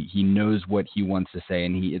because he knows what he wants to say,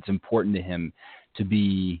 and it's important to him to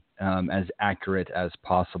be as accurate as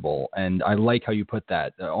possible. And I like how you put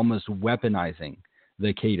that, almost weaponizing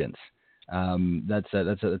the cadence. That's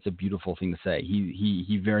a beautiful thing to say.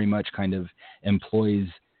 He very much kind of employs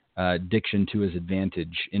diction to his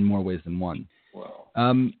advantage in more ways than one. Wow.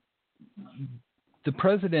 The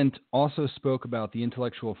president also spoke about the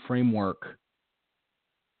intellectual framework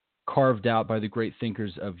carved out by the great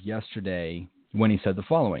thinkers of yesterday when he said the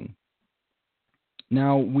following.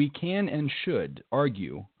 Now, we can and should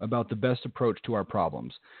argue about the best approach to our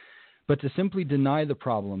problems, but to simply deny the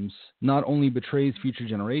problems not only betrays future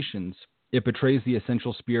generations, it betrays the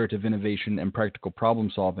essential spirit of innovation and practical problem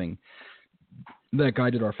solving that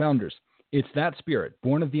guided our founders. It's that spirit,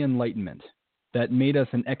 born of the Enlightenment, that made us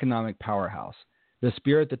an economic powerhouse. The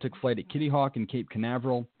spirit that took flight at Kitty Hawk and Cape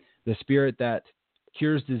Canaveral. The spirit that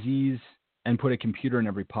cures disease and put a computer in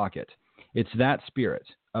every pocket. It's that spirit,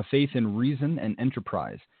 a faith in reason and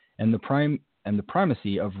enterprise, and the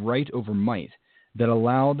primacy of right over might, that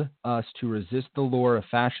allowed us to resist the lure of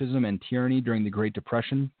fascism and tyranny during the Great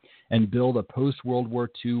Depression and build a post-World War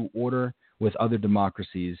II order with other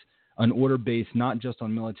democracies, an order based not just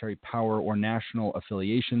on military power or national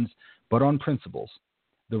affiliations, but on principles: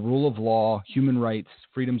 the rule of law, human rights,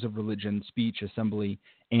 freedoms of religion, speech, assembly,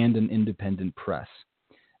 and an independent press.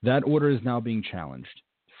 That order is now being challenged,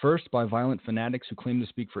 first by violent fanatics who claim to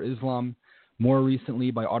speak for Islam, more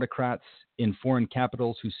recently by autocrats in foreign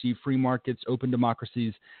capitals who see free markets, open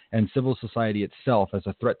democracies, and civil society itself as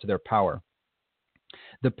a threat to their power.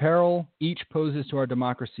 The peril each poses to our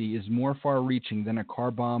democracy is more far-reaching than a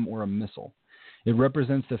car bomb or a missile. It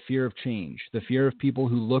represents the fear of change, the fear of people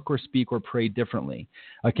who look or speak or pray differently,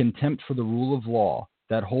 a contempt for the rule of law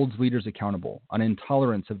that holds leaders accountable, an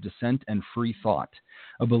intolerance of dissent and free thought,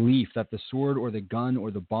 a belief that the sword or the gun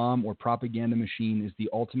or the bomb or propaganda machine is the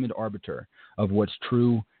ultimate arbiter of what's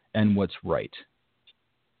true and what's right.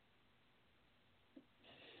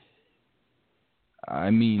 I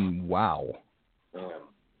mean, wow.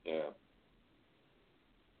 Yeah.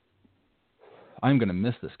 I'm going to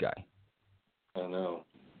miss this guy. I know.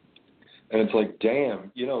 And it's like,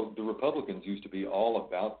 damn, the Republicans used to be all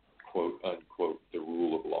about, quote, unquote, the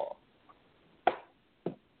rule of law.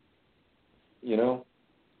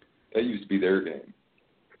 That used to be their game.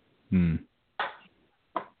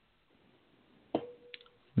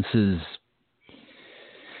 This is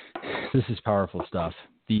powerful stuff.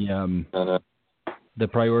 The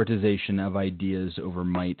prioritization of ideas over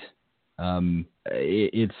might.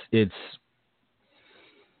 It's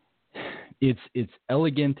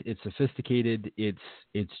elegant. It's sophisticated.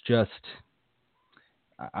 It's just.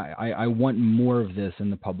 I want more of this in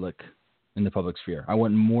the public sphere. I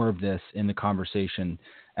want more of this in the conversation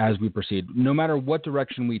as we proceed. No matter what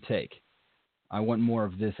direction we take, I want more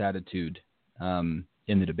of this attitude in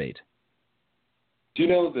the debate. Do you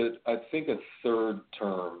know that I think a third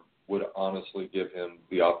term would honestly give him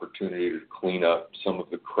the opportunity to clean up some of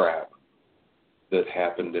the crap that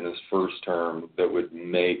happened in his first term that would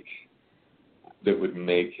make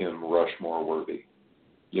him Rushmore worthy?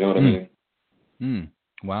 You know what I mean?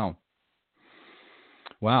 Wow.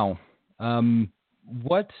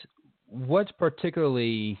 What's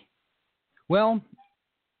particularly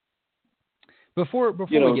before we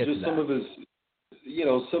get just to some that. of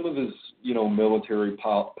his military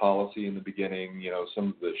policy in the beginning.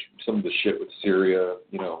 Some of the shit with Syria.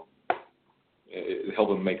 Help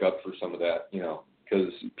him make up for some of that.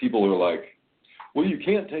 Because people are like, well, you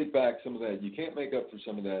can't take back some of that. You can't make up for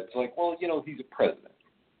some of that. It's like, well, he's a president.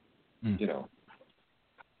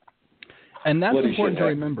 And that's important to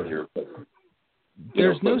remember.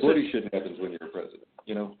 There's no bloody shit happens when you're a president.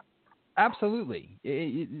 Absolutely.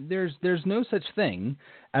 There's no such thing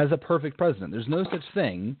as a perfect president. There's no such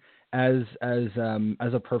thing as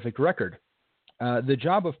a perfect record. The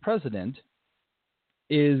job of president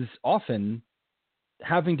is often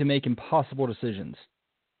having to make impossible decisions.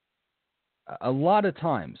 A lot of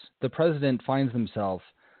times, the president finds himself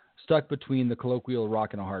stuck between the colloquial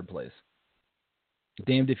rock and a hard place.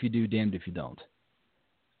 Damned if you do, damned if you don't.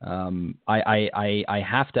 I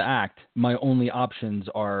have to act. My only options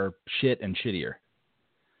are shit and shittier.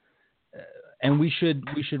 And we should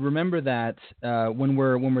remember that when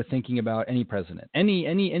we're thinking about any president,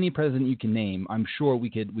 any president you can name, I'm sure we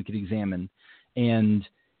could examine and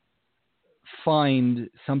find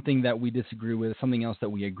something that we disagree with, something else that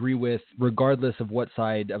we agree with, regardless of what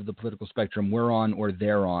side of the political spectrum we're on or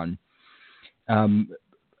they're on.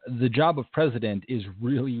 The job of president is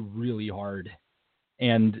really, really hard.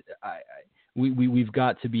 And we've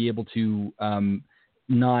got to be able to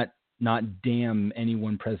not damn any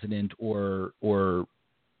one president or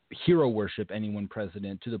hero worship any one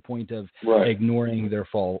president to the point of ignoring their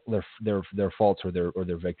faults or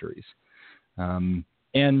their victories.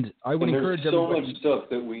 And I would encourage everybody. There's so much stuff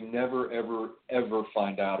that we never ever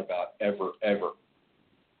find out about ever.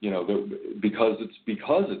 Because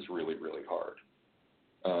it's really, really hard.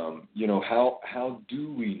 How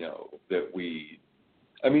do we know that we?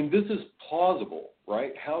 I mean, this is plausible,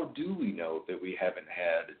 right? How do we know that we haven't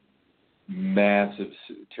had massive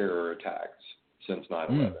terror attacks since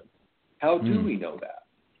 9/11? How do we know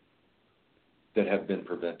that have been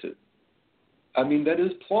prevented? I mean, that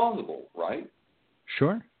is plausible, right?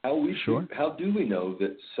 Sure. How do we know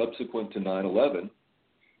that subsequent to 9/11,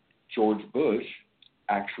 George Bush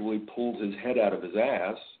actually pulled his head out of his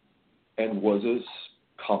ass and was a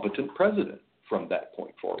competent president from that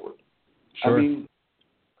point forward? Sure. I mean,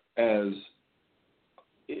 as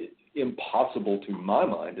impossible to my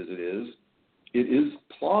mind as it is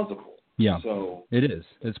plausible. Yeah, so it is.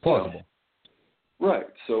 It's plausible. Right.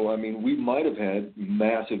 So, I mean, we might have had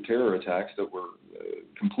massive terror attacks that were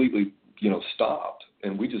completely, stopped,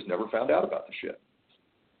 and we just never found out about the shit.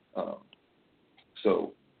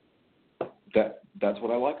 So that's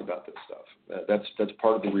what I like about this stuff. That's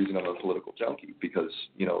part of the reason I'm a political junkie, because,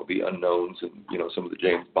 the unknowns and, some of the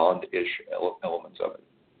James Bond-ish elements of it.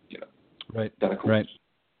 Right. Kind of cool. Right.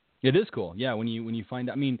 It is cool. Yeah. When you find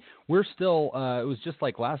out, I mean, we're still, it was just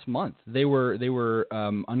like last month, they were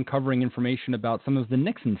uncovering information about some of the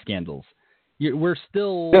Nixon scandals. We're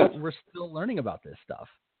still learning about this stuff.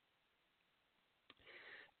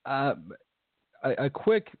 A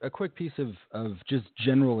quick piece of just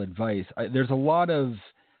general advice. There's a lot of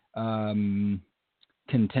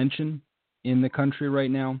contention in the country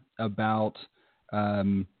right now about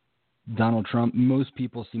Donald Trump. Most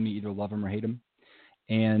people seem to either love him or hate him,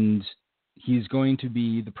 and he's going to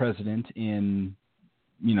be the president in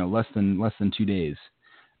less than 2 days.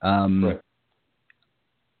 Right.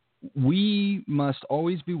 We must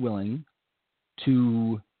always be willing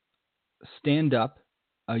to stand up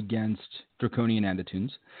against draconian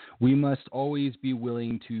attitudes. We must always be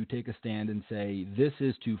willing to take a stand and say, this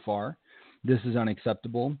is too far. This is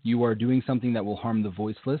unacceptable. You are doing something that will harm the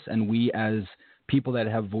voiceless, and we as people that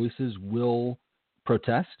have voices will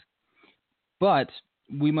protest. But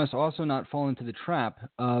we must also not fall into the trap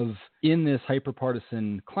of, in this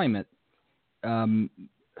hyper-partisan climate,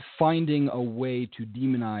 finding a way to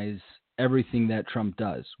demonize everything that Trump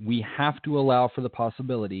does. We have to allow for the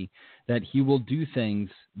possibility that he will do things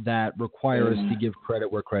that require us to give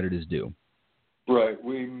credit where credit is due. Right.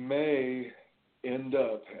 We may end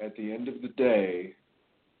up at the end of the day,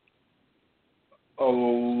 oh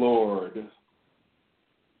Lord,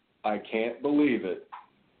 I can't believe it.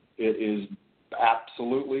 It is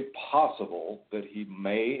absolutely possible that he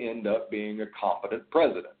may end up being a competent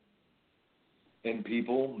president. And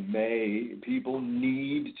people need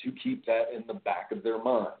to keep that in the back of their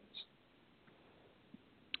minds.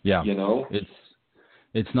 Yeah.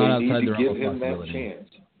 It's not outside their own possibility. They need to give him that chance.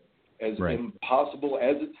 As impossible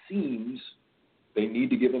as it seems, they need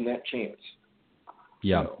to give him that chance.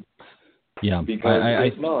 Yeah. Yeah. Because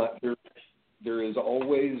if not, there is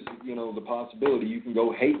always, the possibility you can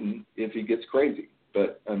go hating if he gets crazy.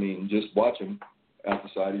 But I mean, just watch him out the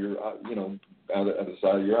side of your, out the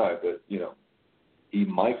side of your eye. But he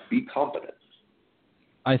might be competent.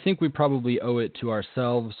 I think we probably owe it to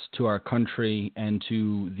ourselves, to our country, and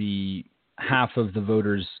to the half of the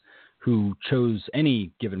voters who chose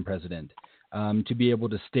any given president to be able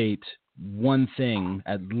to state one thing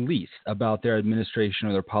at least about their administration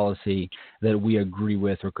or their policy that we agree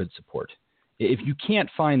with or could support. If you can't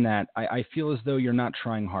find that, I feel as though you're not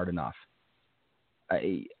trying hard enough.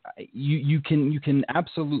 You can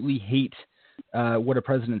absolutely hate what a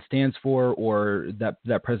president stands for or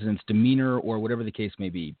that president's demeanor or whatever the case may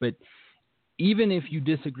be. But even if you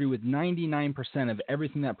disagree with 99% of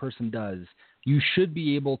everything that person does, you should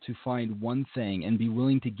be able to find one thing and be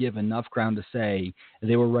willing to give enough ground to say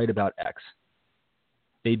they were right about X.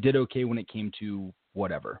 They did okay when it came to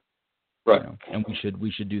whatever. Right. And we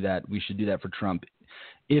should do that. We should do that for Trump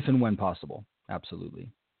if and when possible.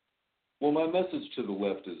 Absolutely. Well, my message to the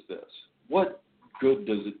left is this. What good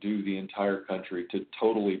does it do the entire country to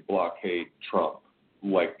totally blockade Trump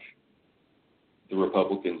like the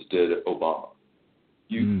Republicans did at Obama?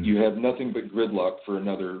 You have nothing but gridlock for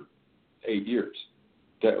another 8 years,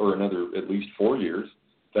 or another at least 4 years.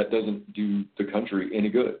 That doesn't do the country any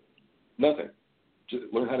good. Nothing.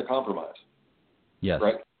 Just learn how to compromise. Yes.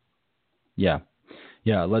 Right? Yeah.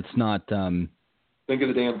 Let's not think of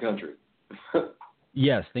the damn country.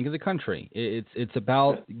 Yes, think of the country. It's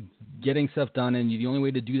about getting stuff done, and the only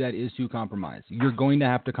way to do that is to compromise. You're going to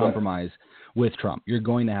have to compromise with Trump. You're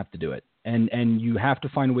going to have to do it. And you have to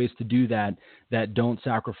find ways to do that don't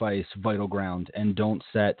sacrifice vital ground and don't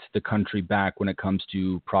set the country back when it comes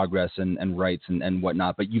to progress and rights and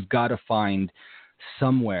whatnot. But you've got to find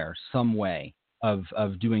some way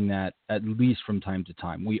of doing that, at least from time to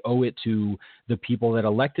time. We owe it to the people that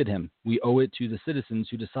elected him. We owe it to the citizens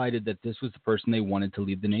who decided that this was the person they wanted to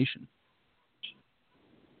lead the nation.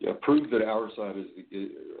 Yeah, prove that our side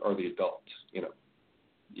are the adults,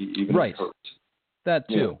 even right. if it hurts. That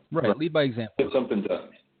too. Yeah. Right. Lead by example. Get something done.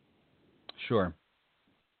 Sure.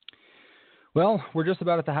 Well, we're just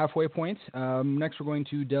about at the halfway point. Next, we're going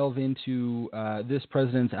to delve into this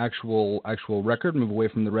president's actual record, move away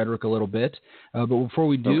from the rhetoric a little bit. But before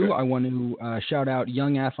we do, I want to shout out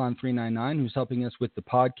Young Athlon 399, who's helping us with the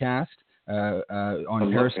podcast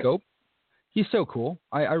on Periscope. He's so cool.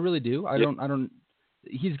 I really do. I don't.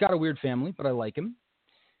 He's got a weird family, but I like him.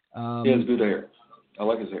 He has good hair. I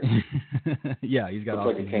like his hair. Yeah, he's got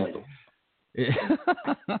looks like a candle.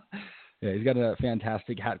 Yeah, he's got a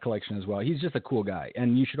fantastic hat collection as well. He's just a cool guy,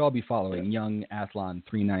 and you should all be following Young Athlon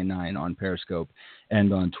 399 on Periscope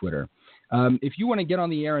and on Twitter. If you want to get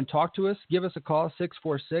on the air and talk to us, give us a call,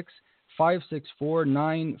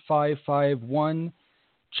 646-564-9551.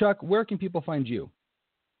 Chuck, where can people find you?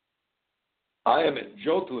 I am at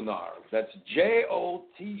Jotunar. That's Jotunar.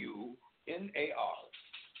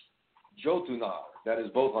 Jotunar. That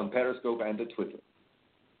is both on Periscope and at Twitter.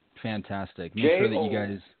 Fantastic. Make sure that you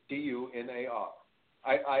guys... Jotunar.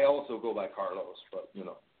 I also go by Carlos, but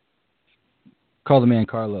Call the man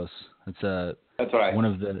Carlos. That's right. One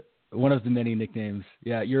of the many nicknames.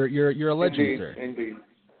 Yeah, you're a legend, indeed, sir. Indeed.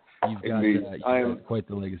 You've got quite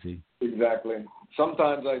the legacy. Exactly.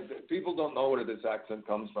 Sometimes people don't know where this accent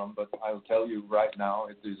comes from, but I'll tell you right now,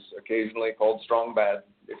 it is occasionally called Strong Bad.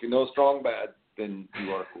 If you know Strong Bad, then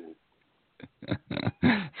you are cool.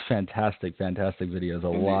 Fantastic videos, a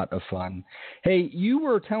lot of fun. Hey, you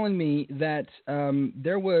were telling me that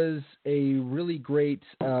there was a really great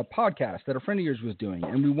podcast that a friend of yours was doing,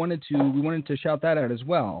 and we wanted to shout that out as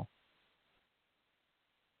well.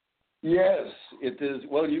 Yes, it is.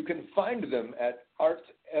 Well, you can find them at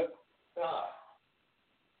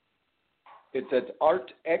it's at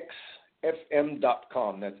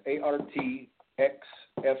artxfm.com. That's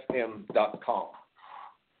artxfm.com.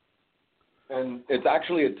 And it's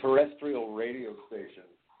actually a terrestrial radio station.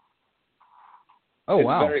 Oh, it's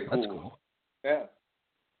wow. Very cool. That's cool. Yeah.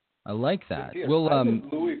 I like that. I'm in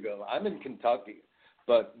Louisville. I'm in Kentucky.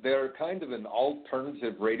 But they're kind of an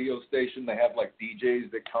alternative radio station. They have like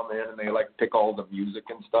DJs that come in and they like pick all the music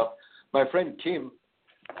and stuff. My friend Kim,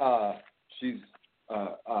 she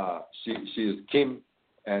is Kim,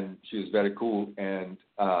 and she is very cool. And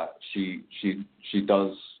she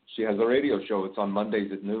has a radio show. It's on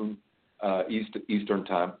Mondays at noon. Eastern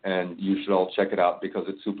time, and you should all check it out because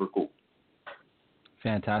it's super cool.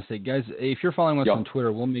 Fantastic, guys! If you're following us on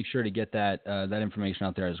Twitter, we'll make sure to get that information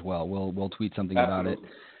out there as well. We'll tweet something about it,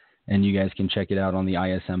 and you guys can check it out on the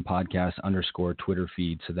ISM podcast _ Twitter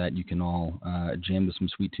feed, so that you can all jam to some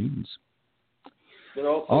sweet tunes.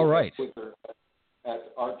 All right. Twitter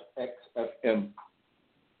at ArtXFM.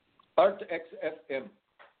 ArtXFM.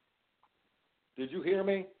 Did you hear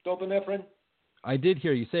me, Dopinephrine? I did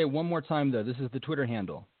hear you. Say it one more time, though. This is the Twitter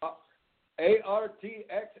handle.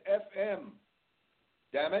 ARTXFM.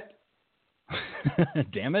 Damn it.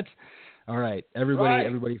 Damn it. All right.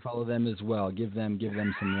 Everybody follow them as well. Give them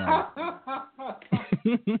some love.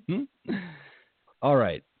 All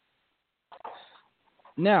right.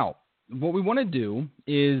 Now, what we want to do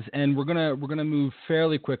is, and we're gonna move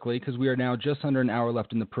fairly quickly because we are now just under an hour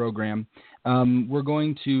left in the program. We're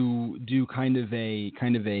going to do kind of a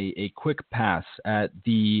quick pass at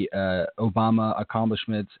the Obama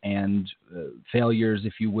accomplishments and failures,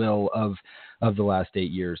 if you will, of the last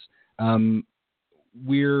 8 years.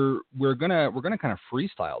 We're gonna kind of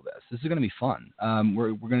freestyle this. This is gonna be fun.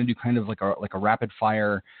 We're gonna do kind of like a rapid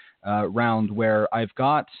fire round where I've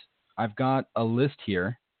got a list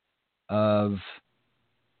here of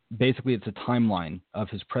basically it's a timeline of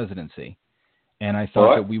his presidency, and I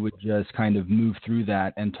thought that we would just kind of move through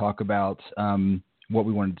that and talk about what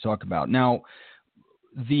we wanted to talk about. Now,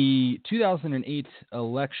 the 2008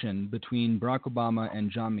 election between Barack Obama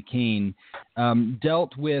and John McCain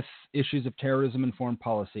dealt with issues of terrorism and foreign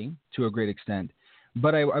policy to a great extent,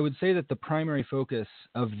 but I would say that the primary focus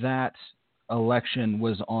of that election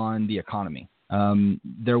was on the economy.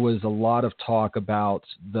 There was a lot of talk about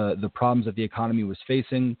the problems that the economy was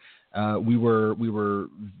facing. We were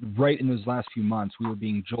right in those last few months. We were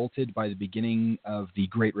being jolted by the beginning of the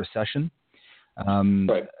Great Recession,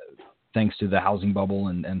 thanks to the housing bubble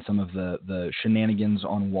and some of the shenanigans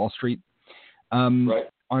on Wall Street.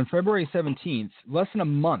 On February 17th, less than a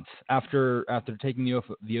month after taking the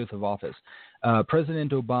oath of office,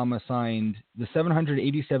 President Obama signed the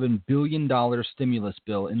 $787 billion stimulus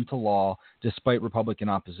bill into law despite Republican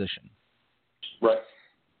opposition.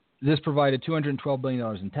 This provided $212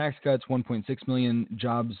 billion in tax cuts, 1.6 million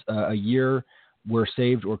jobs a year were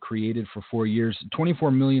saved or created for 4 years. 24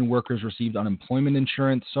 million workers received unemployment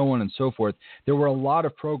insurance, so on and so forth. There were a lot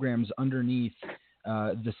of programs underneath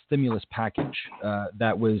the stimulus package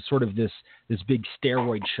that was sort of this big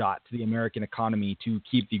steroid shot to the American economy to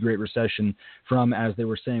keep the Great Recession from, as they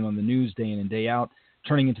were saying on the news day in and day out,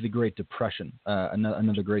 turning into the Great Depression,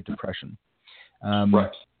 another Great Depression.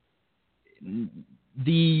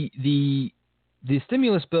 The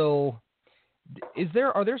stimulus bill,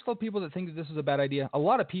 are there still people that think that this is a bad idea? A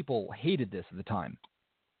lot of people hated this at the time.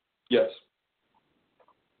 Yes.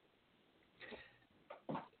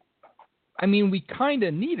 I mean, we kind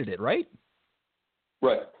of needed it, right?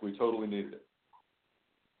 Right. We totally needed it.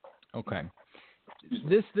 Okay.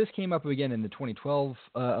 This came up again in the 2012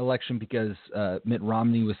 election because Mitt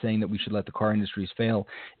Romney was saying that we should let the car industries fail.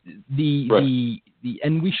 And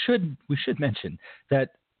we should mention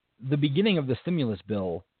that the beginning of the stimulus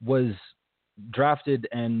bill was drafted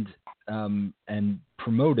and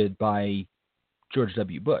promoted by George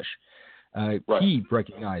W. Bush. He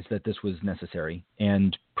recognized that this was necessary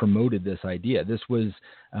and promoted this idea. This was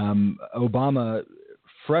Obama,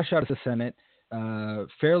 fresh out of the Senate,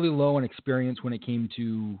 fairly low in experience when it came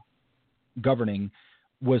to governing,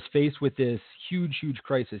 was faced with this huge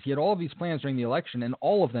crisis. He had all of these plans during the election, and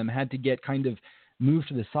all of them had to get kind of moved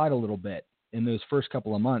to the side a little bit in those first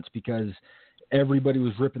couple of months because everybody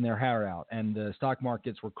was ripping their hair out and the stock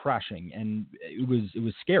markets were crashing, and it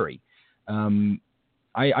was scary.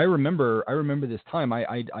 I remember this time.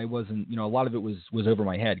 I wasn't, a lot of it was over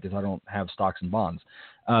my head because I don't have stocks and bonds.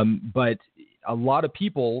 But a lot of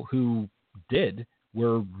people who did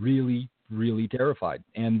were really, really terrified.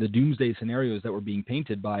 And the doomsday scenarios that were being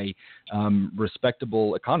painted by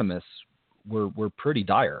respectable economists were pretty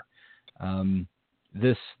dire.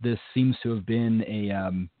 This seems to have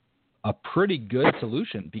been a pretty good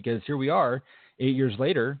solution because here we are 8 years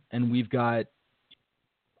later and we've got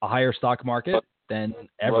a higher stock market than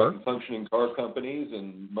ever. Functioning car companies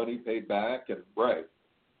and money paid back and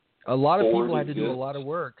a lot of people had to do a lot of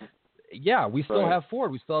work. Yeah, we still have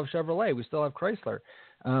Ford, we still have Chevrolet, we still have Chrysler.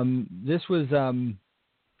 This was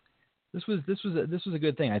a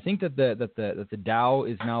good thing. I think that the Dow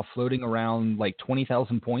is now floating around like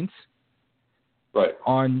 20,000 points. Right.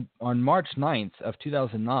 On March 9th of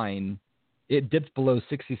 2009, it dipped below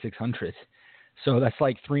 6,600. So that's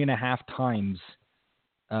like 3.5 times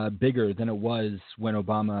bigger than it was when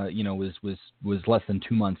Obama, was less than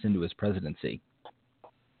 2 months into his presidency.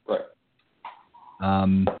 Right.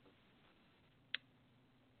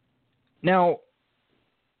 Now,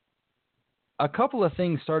 a couple of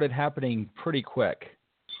things started happening pretty quick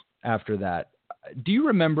after that. Do you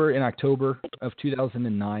remember in October of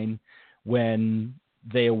 2009 when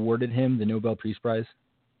they awarded him the Nobel Peace Prize?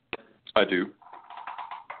 I do.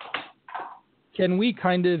 Can we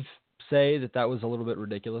kind of say that was a little bit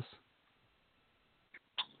ridiculous?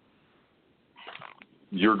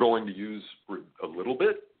 You're going to use a little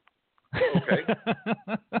bit? Okay.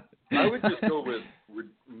 I would just go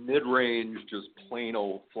mid-range, just plain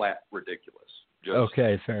old flat ridiculous. Just,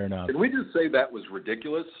 okay, fair enough. Can we just say that was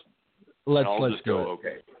ridiculous? Let's just do go, it.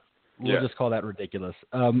 okay. We'll just call that ridiculous.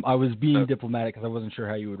 I was being diplomatic because I wasn't sure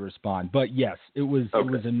how you would respond, but yes, it was. Okay.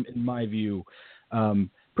 It was in my view,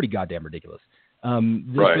 pretty goddamn ridiculous. This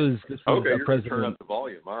right. was okay, a you're president. Turn up the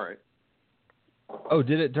volume. All right. Oh,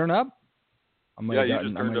 did it turn up? You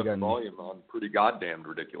just turned up the volume on pretty goddamn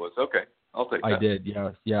ridiculous. Okay, I'll take that. I did.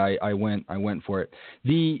 Yeah. I went for it.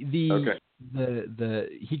 He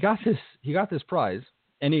got this prize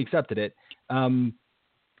and he accepted it.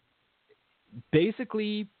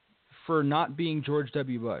 Basically, for not being George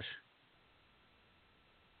W. Bush.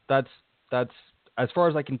 That's as far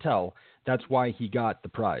as I can tell. That's why he got the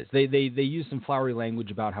prize. They used some flowery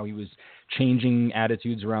language about how he was changing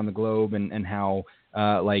attitudes around the globe and how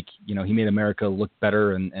he made America look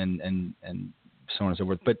better and so on and so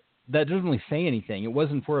forth. But that doesn't really say anything. It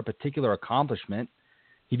wasn't for a particular accomplishment.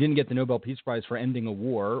 He didn't get the Nobel Peace Prize for ending a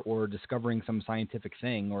war or discovering some scientific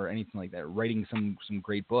thing or anything like that, writing some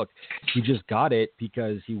great book. He just got it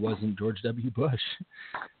because he wasn't George W. Bush.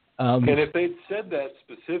 And if they'd said that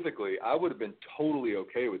specifically, I would have been totally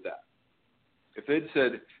okay with that. If they'd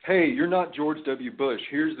said, hey, you're not George W. Bush,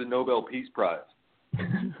 here's the Nobel Peace Prize,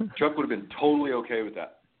 Chuck would have been totally okay with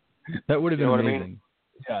that. That would have been amazing. I mean?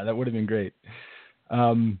 Yeah, that would have been great.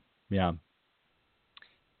 Yeah.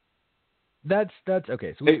 That's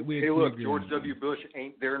okay. So we look, George W. Bush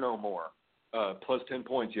ain't there no more. Plus 10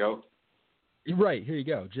 points, yo. Right, here you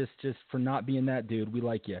go. Just for not being that dude, we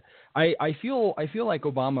like you. I feel like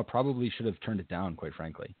Obama probably should have turned it down, quite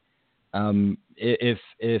frankly.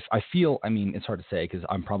 If I feel, I mean, it's hard to say because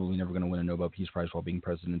I'm probably never going to win a Nobel Peace Prize while being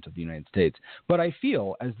president of the United States. But I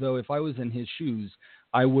feel as though if I was in his shoes,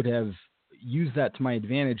 I would have used that to my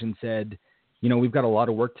advantage and said, we've got a lot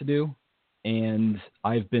of work to do, and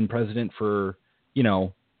I've been president for,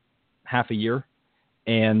 half a year.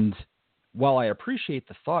 And while I appreciate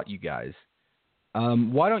the thought, you guys,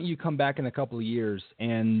 why don't you come back in a couple of years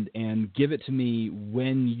and give it to me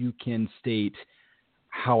when you can state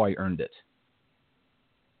how I earned it?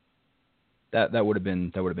 That would have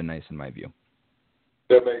been nice in my view.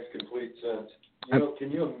 That makes complete sense.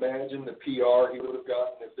 Can you imagine the PR he would have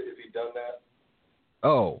gotten if he'd done that?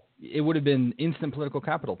 Oh, it would have been instant political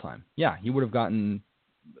capital time. Yeah, he would have gotten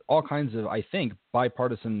all kinds of, I think,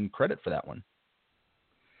 bipartisan credit for that one.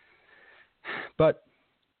 But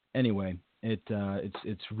anyway,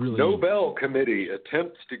 it's really Nobel Committee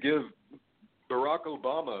attempts to give Barack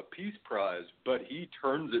Obama a peace prize, but he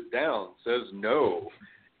turns it down, says no,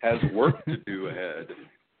 has work to do ahead.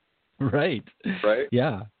 Right.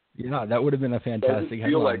 Yeah, that would have been a fantastic headline. I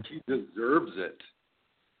feel like he deserves it.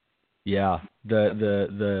 Yeah,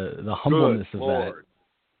 the humbleness Good of Lord.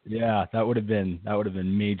 that. Yeah, that would have been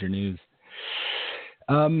major news.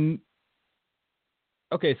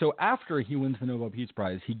 Okay, so after he wins the Nobel Peace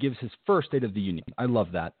Prize, he gives his first State of the Union. I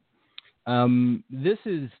love that. This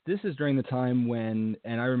is during the time when,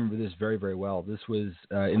 and I remember this very, very well. This was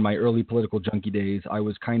in my early political junkie days. I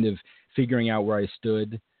was kind of figuring out where I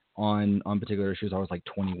stood on particular issues. I was like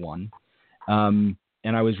 21, and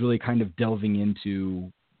I was really kind of delving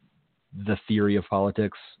into the theory of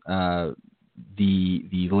politics,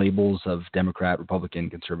 the labels of Democrat, Republican,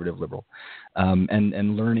 conservative, liberal,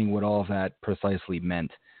 and learning what all of that precisely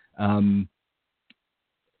meant.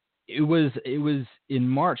 It was in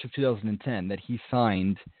March of 2010 that he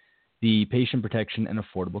signed the Patient Protection and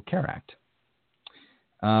Affordable Care Act.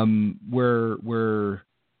 We're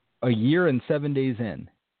a year and 7 days in,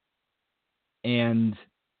 and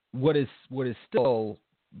what is still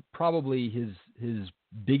probably his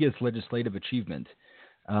biggest legislative achievement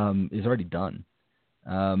is already done.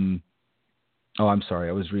 I'm sorry.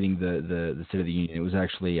 I was reading the State of the Union. It was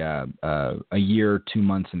actually a year, 2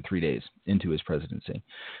 months, and 3 days into his presidency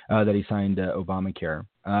that he signed Obamacare,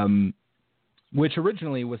 which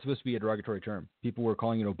originally was supposed to be a derogatory term. People were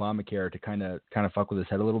calling it Obamacare to kind of fuck with his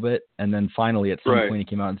head a little bit, and then finally at some point he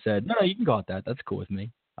came out and said, "No, you can call it that. That's cool with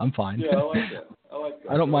me. I'm fine." Yeah, I like that.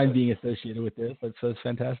 I don't mind being associated with this. That's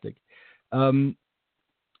fantastic. The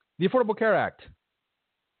Affordable Care Act.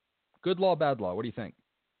 Good law, bad law. What do you think?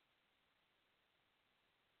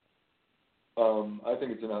 I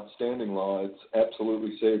think it's an outstanding law. It's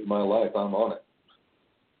absolutely saved my life. I'm on it.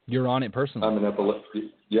 You're on it personally? I'm on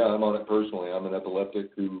it personally. I'm an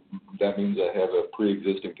epileptic that means I have a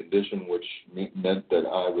pre-existing condition, which meant that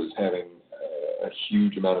I was having a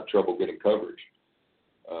huge amount of trouble getting coverage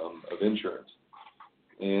of insurance.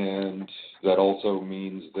 And that also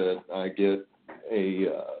means that I get a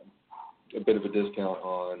bit of a discount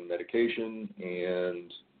on medication,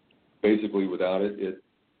 and basically without it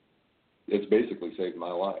it's basically saved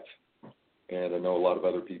my life, and I know a lot of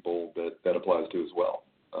other people that applies to as well.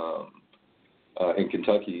 In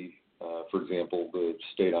Kentucky, for example, the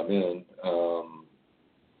state I'm in,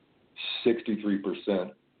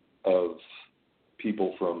 63% of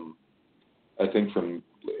people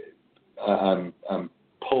I'm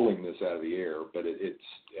pulling this out of the air, but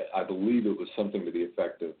I believe it was something to the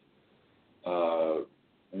effect of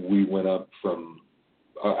we went up from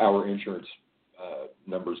our insurance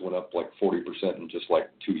numbers went up like 40% in just like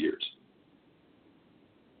 2 years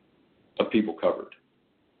of people covered.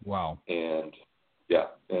 Wow. And yeah,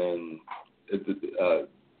 and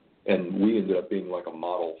we ended up being like a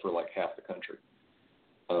model for like half the country,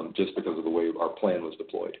 just because of the way our plan was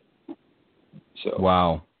deployed. So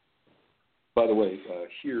wow. By the way,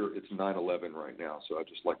 here it's 9/11 right now, so I'd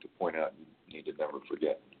just like to point out you need to never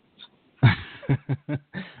forget.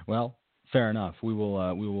 Well, fair enough. We will.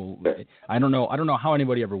 I don't know how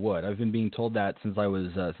anybody ever would. I've been being told that since I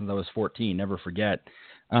was 14. Never forget.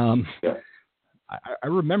 Yeah. I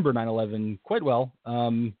remember 9/11 quite well.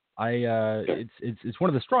 It's one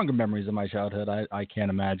of the stronger memories of my childhood. I can't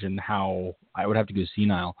imagine how I would have to go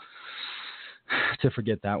senile to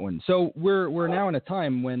forget that one. So we're now in a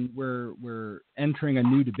time when we're entering a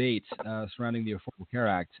new debate surrounding the Affordable Care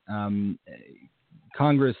Act.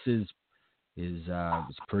 Congress is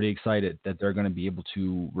pretty excited that they're going to be able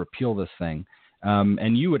to repeal this thing,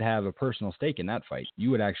 and you would have a personal stake in that fight.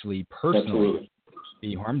 You would actually personally Absolutely.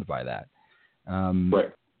 be harmed by that.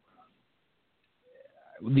 Right.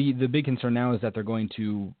 The big concern now is that they're going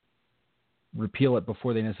to repeal it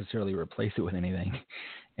before they necessarily replace it with anything,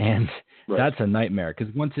 and that's a nightmare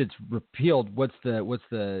because once it's repealed, what's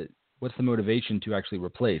the motivation to actually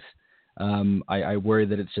replace? I worry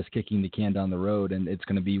that it's just kicking the can down the road, and it's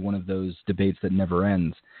going to be one of those debates that never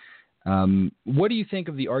ends. What do you think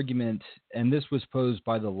of the argument, and this was posed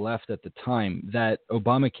by the left at the time, that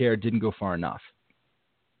Obamacare didn't go far enough?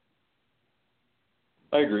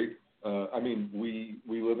 I agree. I mean, we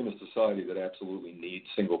live in a society that absolutely needs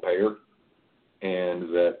single payer, and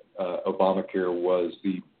that Obamacare was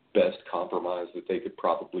the best compromise that they could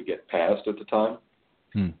probably get passed at the time.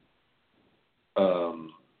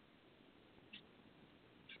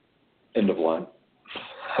 End of line.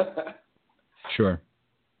 Sure.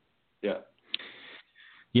 Yeah.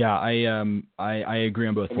 Yeah, I agree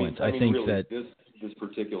on both points. I think really, that this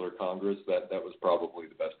particular Congress, that was probably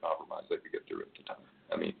the best compromise they could get through at the time.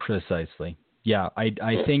 I mean, precisely. Yeah,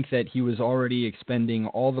 I think that he was already expending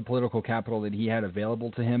all the political capital that he had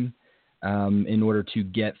available to him in order to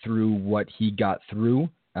get through what he got through.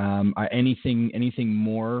 Anything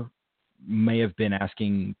more may have been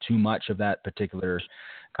asking too much of that particular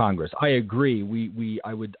Congress. I agree.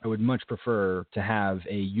 I would much prefer to have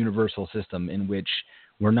a universal system in which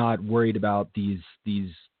we're not worried about these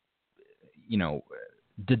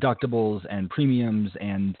deductibles and premiums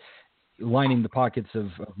and lining the pockets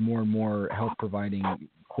of more and more health providing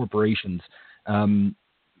corporations.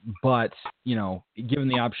 But, given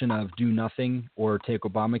the option of do nothing or take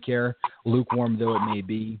Obamacare, lukewarm though it may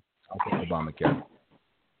be, I'll take Obamacare.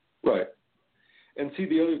 Right. And see,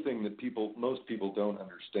 the other thing that most people don't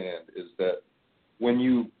understand is that when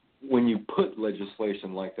you put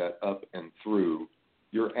legislation like that up and through,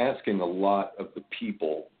 you're asking a lot of the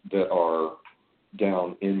people that are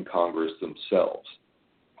down in Congress themselves,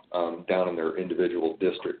 down in their individual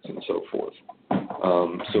districts and so forth.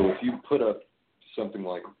 So if you put up something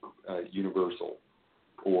like universal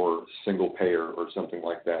or single payer or something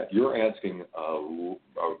like that, you're asking a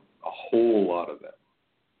whole lot of them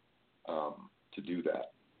to do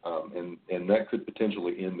that. And that could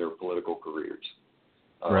potentially end their political careers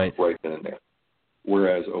right then and there.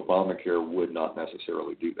 Whereas Obamacare would not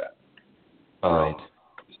necessarily do that. Right.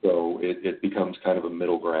 So it becomes kind of a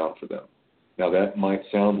middle ground for them. Now, that might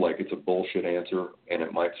sound like it's a bullshit answer, and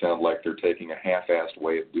it might sound like they're taking a half-assed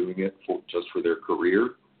way of doing it just for their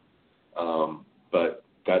career, but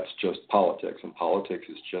that's just politics, and politics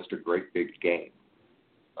is just a great big game.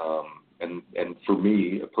 And for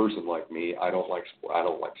me, a person like me, I don't like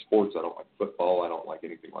sports, I don't like football, I don't like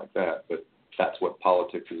anything like that, but that's what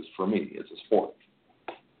politics is for me. It's a sport,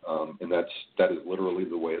 and that is literally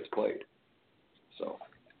the way it's played. So.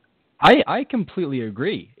 I completely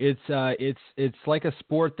agree. It's like a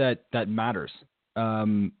sport that matters.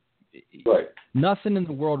 Right. Nothing in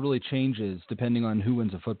the world really changes depending on who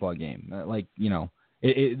wins a football game. All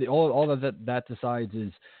that decides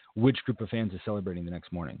is which group of fans is celebrating the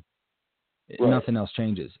next morning. Right. Nothing else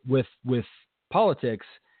changes. With politics,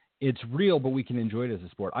 it's real, but we can enjoy it as a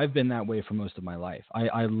sport. I've been that way for most of my life.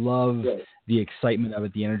 I love the excitement of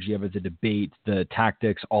it, the energy of it, the debate, the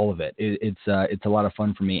tactics, all of it. It's a lot of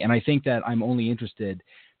fun for me. And I think that I'm only interested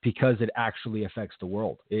because it actually affects the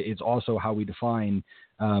world. It's also how we define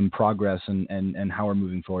progress and how we're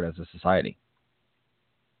moving forward as a society.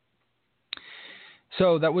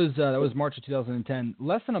 So that was March of 2010.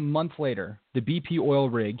 Less than a month later, the BP oil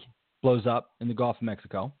rig blows up in the Gulf of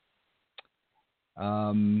Mexico.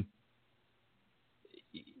 And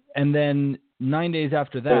then 9 days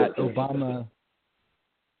after that, Obama.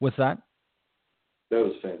 What's that? That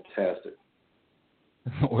was fantastic.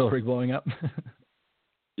 Oil rig blowing up.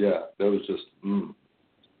 Yeah, that was just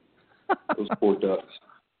those poor ducks.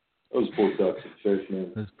 Those poor ducks and fish,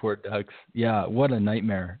 man. Those poor ducks. Yeah, what a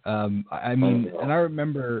nightmare. I mean, and I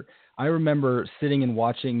remember sitting and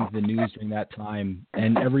watching the news during that time,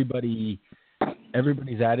 and everybody's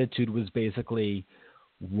attitude was basically,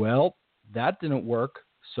 well, that didn't work,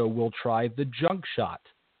 so we'll try the junk shot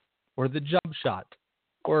or the jump shot.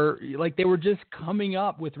 Or like they were just coming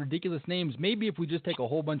up with ridiculous names. Maybe if we just take a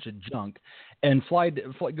whole bunch of junk and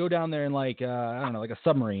go down there in like a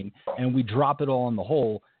submarine, and we drop it all in the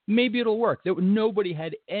hole, maybe it'll work. Nobody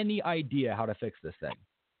had any idea how to fix this thing.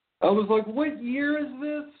 I was like, what year is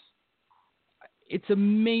this? It's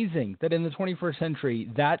amazing that in the 21st century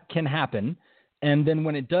that can happen, and then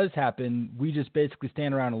when it does happen, we just basically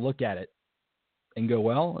stand around and look at it and go,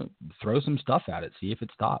 well, throw some stuff at it, see if it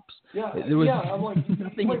stops. Yeah, there was I'm like,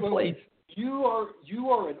 nothing in place. You are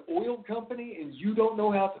an oil company and you don't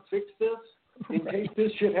know how to fix this in case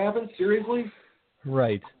this shit happens? Seriously?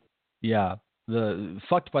 Right. Yeah. The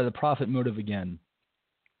fucked by the profit motive again.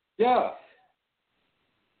 Yeah.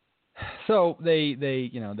 So they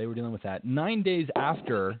were dealing with that. 9 days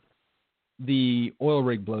after the oil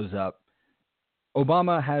rig blows up,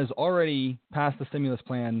 Obama has already passed the stimulus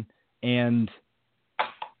plan and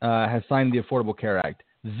has signed the Affordable Care Act.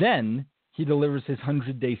 Then he delivers his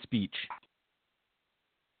 100-day speech.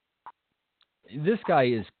 This guy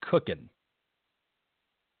is cooking.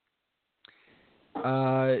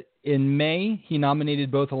 In May, he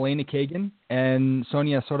nominated both Elena Kagan and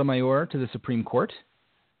Sonia Sotomayor to the Supreme Court.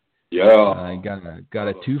 Yeah. Got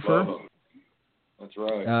a twofer. That's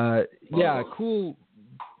right. Yeah, cool.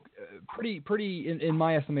 Pretty in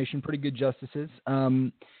my estimation, pretty good justices.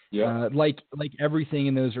 Like everything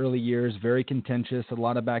in those early years, very contentious, a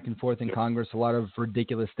lot of back and forth in Congress, a lot of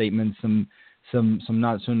ridiculous statements, some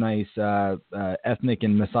not so nice ethnic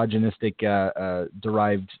and misogynistic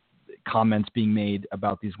derived comments being made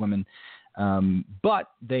about these women. But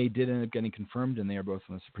they did end up getting confirmed, and they are both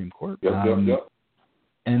on the Supreme Court.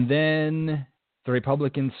 And then the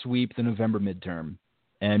Republicans sweep the November midterm,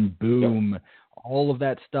 and boom, all of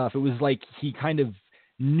that stuff. It was like he kind of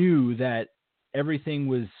knew that everything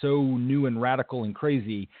was so new and radical and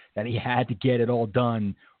crazy that he had to get it all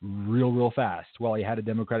done real fast while he had a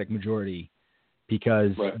Democratic majority,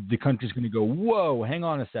 because the country's going to go, whoa, hang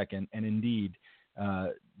on a second. And indeed,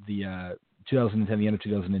 the 2010, the end of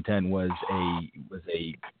 2010 was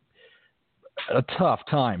a tough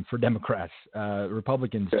time for Democrats.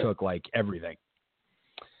 Republicans took like everything.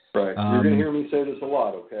 Right. You're going to hear me say this a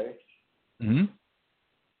lot, okay? Mm-hmm.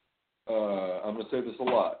 I'm going to say this a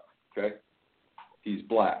lot, okay? He's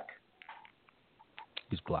black.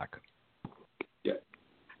 He's black. Yeah.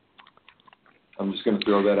 I'm just going to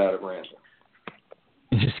throw that out at random.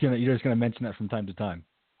 You're just gonna mention that from time to time.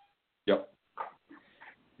 Yep.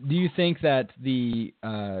 Do you think that the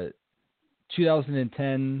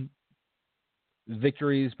 2010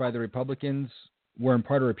 victories by the Republicans were in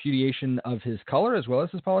part a repudiation of his color as well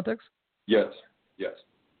as his politics? Yes.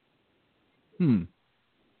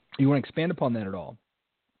 You want to expand upon that at all?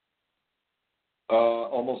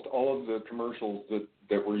 Almost all of the commercials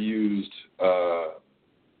that were used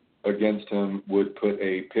against him would put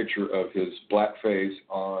a picture of his black face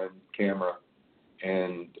on camera,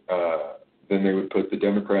 and then they would put the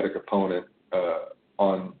Democratic opponent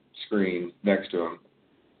on screen next to him,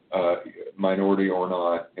 minority or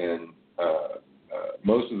not, and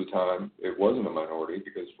most of the time it wasn't a minority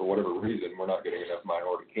because for whatever reason we're not getting enough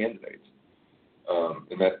minority candidates,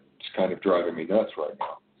 and that's kind of driving me nuts right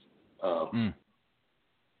now.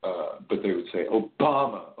 But they would say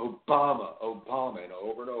Obama, and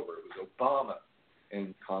over and over it was Obama,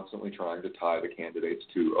 and constantly trying to tie the candidates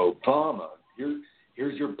to Obama.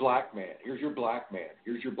 Here's your black man. Here's your black man.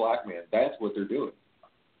 Here's your black man. That's what they're doing.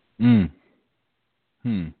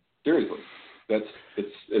 Seriously,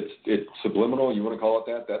 it's subliminal. You want to call it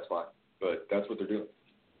that? That's fine, but that's what they're doing.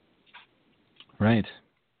 Right.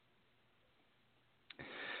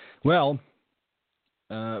 Well,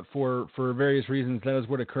 for various reasons. That is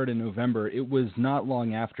what occurred in November. It was not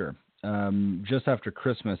long after, just after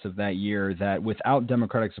Christmas of that year, that without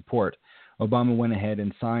Democratic support, Obama went ahead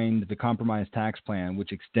and signed the compromise tax plan,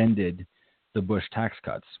 which extended the Bush tax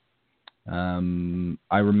cuts.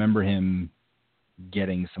 I remember him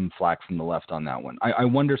getting some flack from the left on that one. I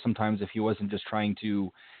wonder sometimes if he wasn't just trying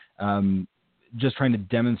to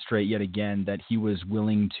demonstrate yet again that he was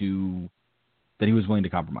willing to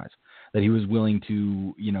compromise, that he was willing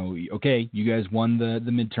to, okay, you guys won the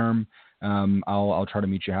midterm. I'll try to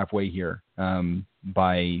meet you halfway here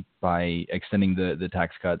by extending the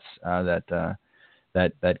tax cuts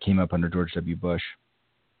that came up under George W. Bush.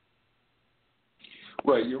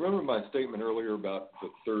 Right. You remember my statement earlier about the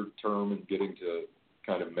third term and getting to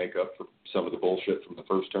kind of make up for some of the bullshit from the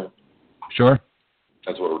first term? Sure.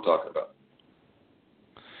 That's what we're talking about.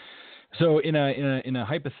 So in a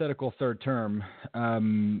hypothetical third term,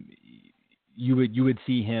 you would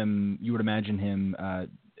see him, you would imagine him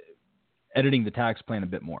editing the tax plan a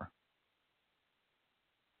bit more.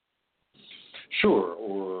 Sure,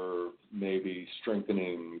 or maybe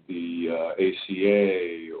strengthening the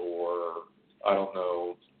ACA, or I don't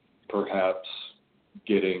know, perhaps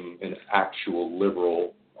getting an actual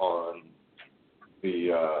liberal on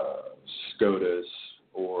the SCOTUS,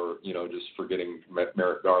 or just forgetting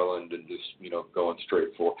Merrick Garland and just going straight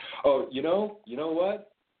for. Oh, you know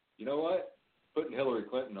what? Putting Hillary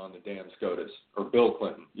Clinton on the damn SCOTUS, or Bill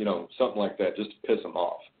Clinton, something like that, just to piss him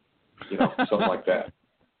off, something like that.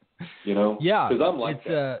 Yeah, because I'm like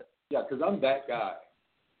that. Yeah, because I'm that guy,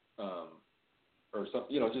 or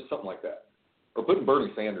something, just something like that, or putting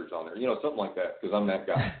Bernie Sanders on there, something like that, because I'm that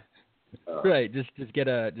guy. Right, just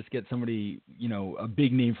get somebody, a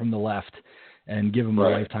big name from the left, and give them a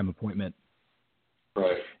lifetime appointment.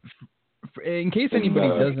 Right. In case anybody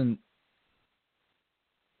doesn't,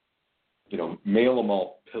 mail them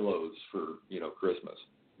all pillows for Christmas.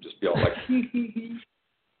 Just be all like,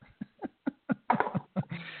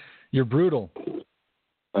 You're brutal.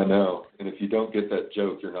 I know, and if you don't get that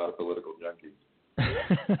joke, you're not a political junkie.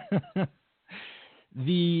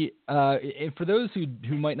 For those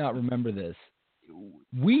who might not remember this,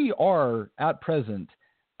 we are at present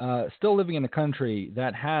still living in a country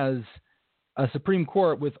that has a Supreme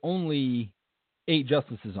Court with only 8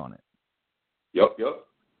 justices on it. Yep.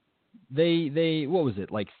 They what was it,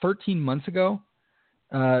 like 13 months ago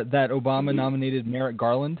that Obama nominated Merrick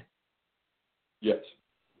Garland? Yes.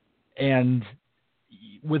 And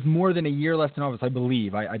with more than a year left in office, I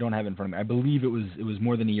believe, I don't have it in front of me, I believe it was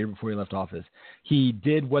more than a year before he left office, he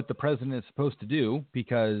did what the president is supposed to do,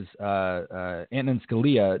 because Antonin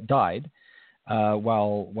Scalia died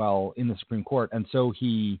while in the Supreme Court. And so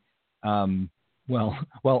he, on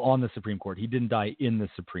the Supreme Court. He didn't die in the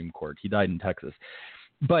Supreme Court. He died in Texas.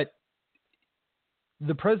 But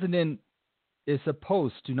the president is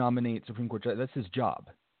supposed to nominate Supreme Court judges. That's his job.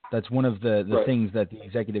 That's one of the things that the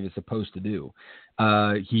executive is supposed to do.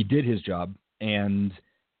 He did his job, and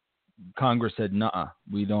Congress said, "Nuh-uh,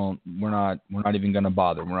 we're not even going to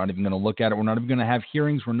bother. We're not even going to look at it. We're not even going to have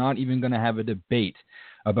hearings. We're not even going to have a debate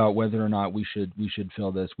about whether or not we should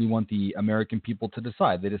fill this. We want the American people to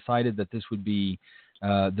decide." They decided that this would be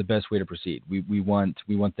the best way to proceed. We want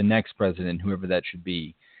the next president, whoever that should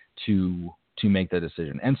be, to make that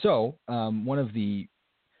decision. And so one of the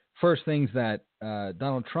first things that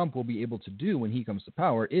Donald Trump will be able to do when he comes to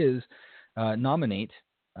power is nominate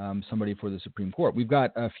somebody for the Supreme Court. We've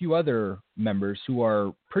got a few other members who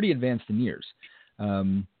are pretty advanced in years.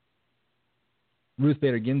 Ruth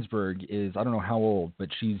Bader Ginsburg is, I don't know how old, but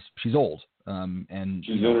she's old. And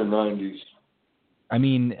she's in her 90s. I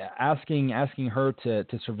mean, asking her to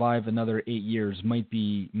survive another 8 years might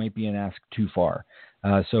be an ask too far.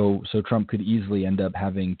 So Trump could easily end up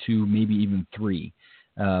having 2, maybe even 3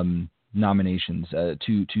 nominations,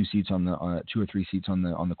 2 seats on the 2 or 3 seats on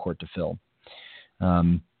the court to fill.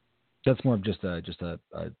 That's more of just a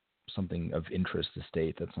something of interest to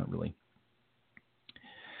state. That's not really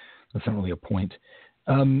a point.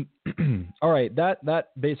 All right, that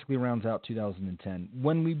basically rounds out 2010.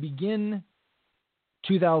 When we begin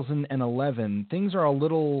 2011, things are a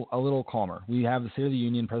little calmer. We have the State of the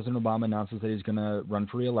Union. President Obama announces that he's going to run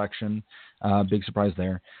for re-election. Big surprise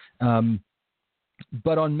there.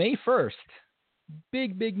 But on May 1st,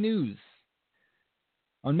 big news.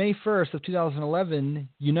 On May 1st of 2011,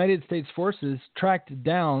 United States forces tracked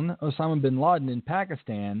down Osama bin Laden in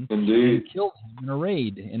Pakistan. Indeed. And killed him in a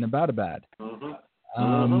raid in Abbottabad.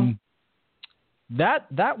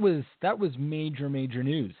 That was major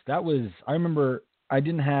news. That was, I remember, I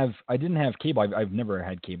didn't have cable. I've never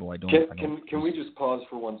had cable. Can we just pause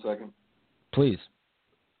for 1 second? Please.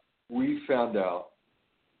 We found out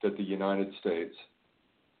that the United States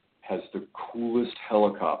has the coolest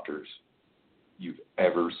helicopters you've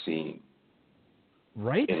ever seen.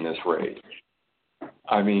 Right? In this raid.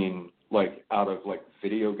 I mean, like out of like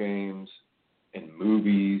video games and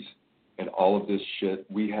movies and all of this shit,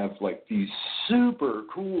 we have like these super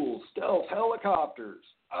cool stealth helicopters.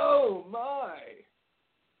 Oh my!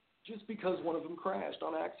 Just because one of them crashed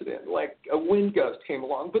on accident, like a wind gust came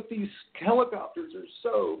along, but these helicopters are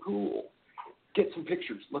so cool. Get some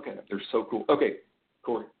pictures. Look at them. They're so cool. Okay,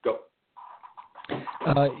 Corey, go.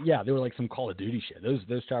 Yeah, they were like some Call of Duty shit.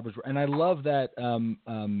 Those choppers were, and I love that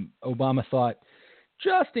Obama thought,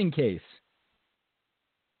 just in case,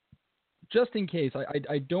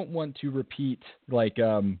 I don't want to repeat like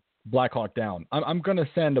Black Hawk Down. I'm going to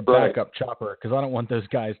send a backup chopper because I don't want those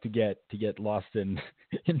guys to get lost in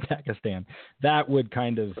Pakistan. That would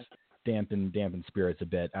kind of dampen spirits a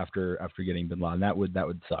bit after getting Bin Laden. That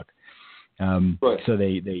would suck. So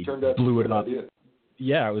they blew it up. Idea.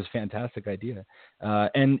 Yeah, it was a fantastic idea.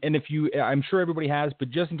 And if you, I'm sure everybody has, but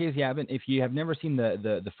just in case you haven't, if you have never seen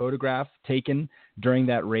the photograph taken during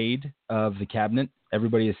that raid of the cabinet,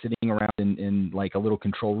 everybody is sitting around in like a little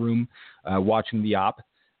control room watching the op.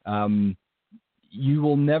 You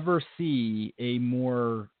will never see a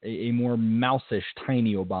more mouse-ish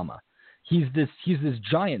tiny Obama. He's this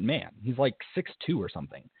giant man. He's like 6'2" or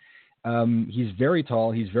something. He's very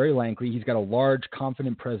tall. He's very lanky. He's got a large,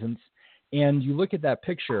 confident presence. And you look at that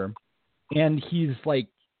picture, and he's like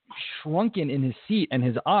shrunken in his seat, and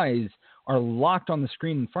his eyes are locked on the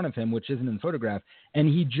screen in front of him, which isn't in the photograph. And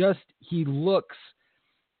he looks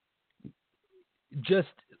just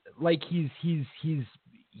like he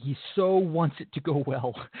so wants it to go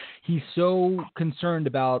well. He's so concerned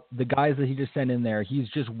about the guys that he just sent in there. He's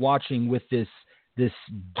just watching with this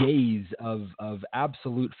gaze of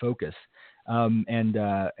absolute focus.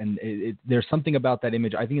 There's something about that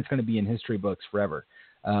image. I think it's going to be in history books forever.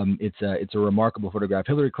 It's a remarkable photograph.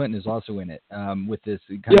 Hillary Clinton is also in it with this.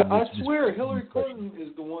 I swear Hillary Clinton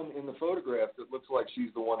is the one in the photograph that looks like she's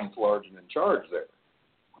the one that's large and in charge there.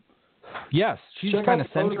 Yes, she's kind of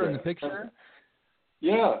center in the picture.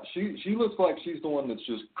 Yeah, she looks like she's the one that's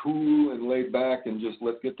just cool and laid back and just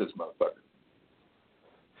let's get this motherfucker.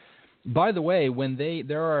 By the way, when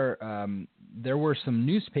there were some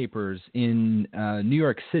newspapers in New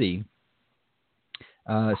York City,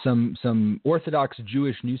 some Orthodox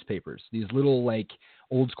Jewish newspapers, these little like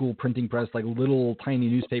old school printing press, like little tiny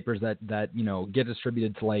newspapers that get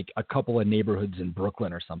distributed to like a couple of neighborhoods in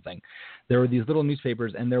Brooklyn or something. There were these little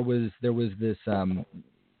newspapers, and there was this.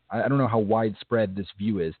 I don't know how widespread this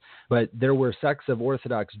view is, but there were sects of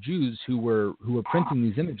Orthodox Jews who were printing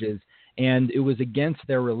these images, and it was against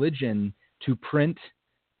their religion to print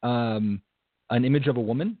an image of a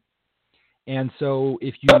woman. And so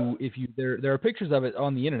if you there are pictures of it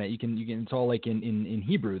on the internet. You can it's all like in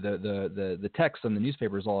Hebrew. The text on the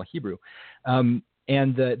newspaper is all Hebrew. And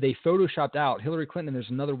they photoshopped out Hillary Clinton. There's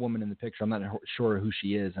another woman in the picture. I'm not sure who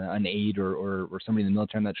she is, an aide or somebody in the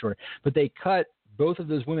military. I'm not sure. But they cut both of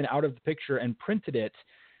those women out of the picture and printed it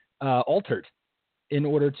altered in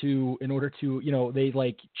order to they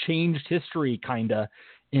like changed history kinda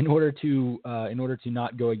in order to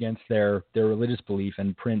not go against their religious belief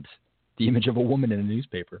and print the image of a woman in a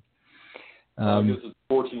newspaper. I guess it's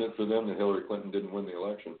fortunate for them that Hillary Clinton didn't win the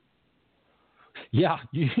election. Yeah,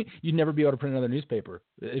 you'd never be able to print another newspaper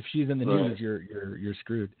if she's in the news. You're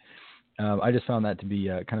screwed. I just found that to be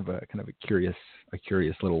kind of a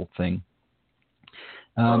curious little thing.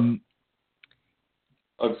 I've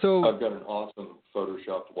got an awesome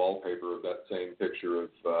photoshopped wallpaper of that same picture of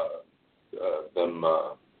them,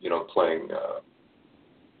 playing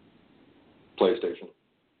PlayStation.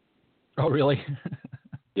 Oh, really?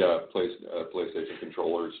 Yeah, PlayStation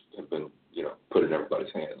controllers have been, put in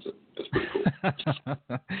everybody's hands. It's pretty cool.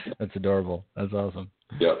 That's adorable. That's awesome.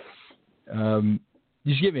 Yeah.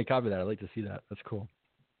 You should give me a copy of that. I'd like to see that. That's cool.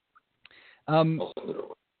 I'll send it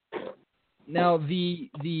over. Now, the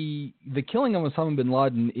killing of Osama bin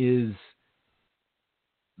Laden is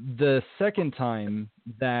the second time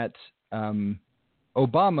that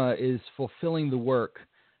Obama is fulfilling the work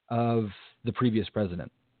of the previous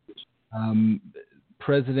president.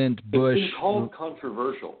 President Bush. It's been called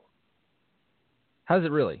controversial. Has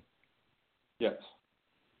it really? Yes.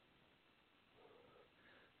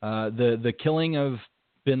 The killing of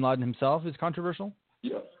bin Laden himself is controversial?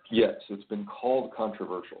 Yeah. Yes, it's been called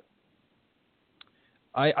controversial.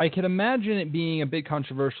 I can imagine it being a bit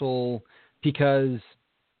controversial because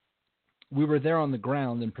we were there on the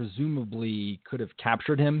ground and presumably could have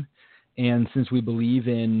captured him. And since we believe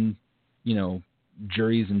in,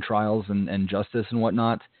 juries and trials and justice and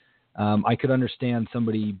whatnot, I could understand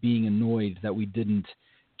somebody being annoyed that we didn't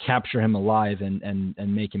capture him alive and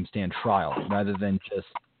make him stand trial rather than just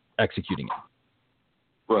executing him.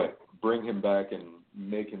 Right. Bring him back and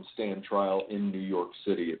make him stand trial in New York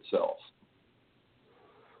City itself.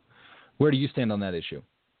 Where do you stand on that issue?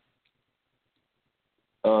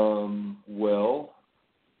 Well,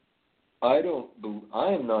 I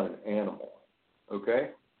am not an animal,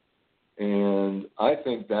 okay? And I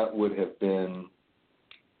think that would have been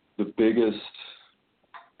the biggest,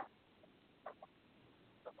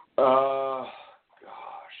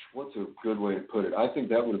 what's a good way to put it? I think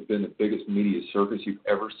that would have been the biggest media circus you've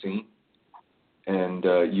ever seen. And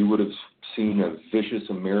you would have seen a vicious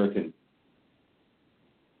American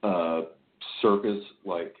circus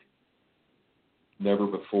like never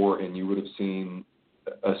before, and you would have seen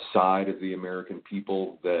a side of the American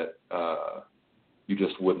people that you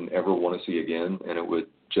just wouldn't ever want to see again, and it would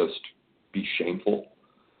just be shameful.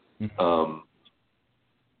 Mm-hmm.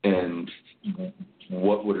 And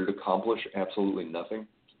what would it accomplish? Absolutely nothing.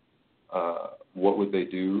 What would they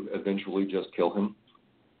do? Eventually just kill him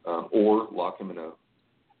or lock him in a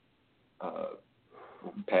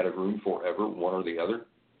padded room forever, one or the other.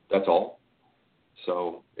 That's all.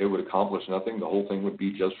 So it would accomplish nothing. The whole thing would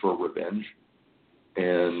be just for revenge.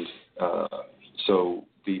 And so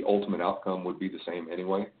the ultimate outcome would be the same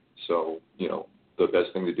anyway. So, the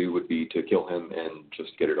best thing to do would be to kill him and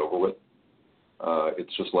just get it over with.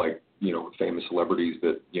 It's just like, famous celebrities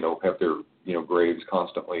that, have their, graves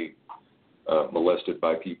constantly molested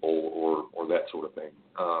by people or that sort of thing.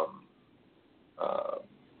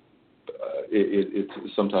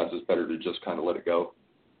 It's sometimes it's better to just kind of let it go.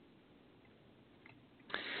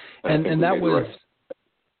 And that was,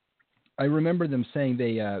 I remember them saying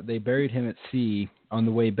they buried him at sea on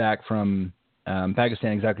the way back from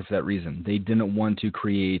Pakistan exactly for that reason. They didn't want to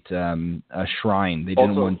create a shrine. They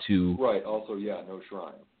didn't want to. Right. Also, no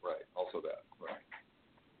shrine. Right. Also that.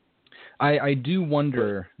 Right. I do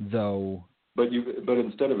wonder though. But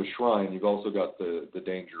instead of a shrine, you've also got the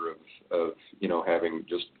danger of having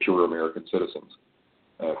just pure American citizens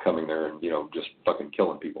coming there and just fucking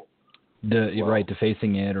killing people. Right,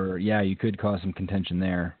 defacing it, or you could cause some contention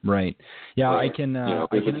there. Right. Yeah, right. I can. If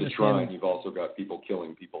it's a shrine, you've also got people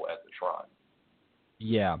killing people at the shrine.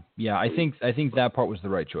 Yeah. I think that part was the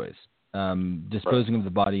right choice. Disposing of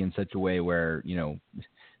the body in such a way where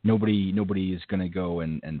nobody is going to go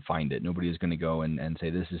and find it. Nobody is going to go and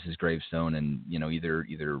say this is his gravestone and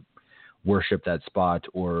either worship that spot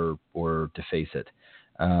or deface it.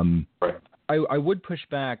 Right. I would push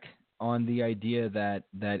back on the idea that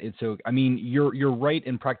it's so. I mean, you're right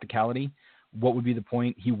in practicality. What would be the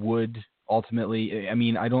point? He would ultimately. I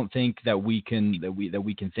mean, I don't think that we can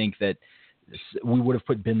think that we would have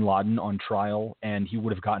put bin Laden on trial and he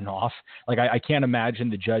would have gotten off. Like, I can't imagine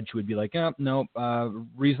the judge who would be like, no,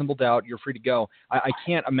 reasonable doubt, you're free to go. I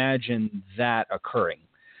can't imagine that occurring.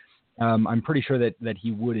 I'm pretty sure that he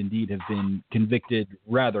would indeed have been convicted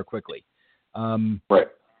rather quickly. Right.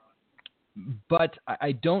 But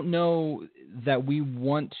I don't know that we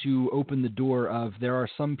want to open the door of there are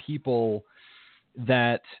some people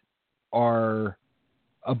that are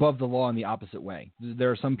above the law in the opposite way. There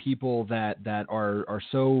are some people that are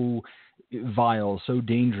so vile, so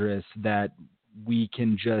dangerous that we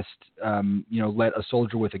can just, let a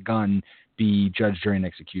soldier with a gun be judge, jury, and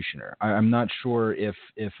executioner. I'm not sure if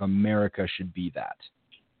America should be that.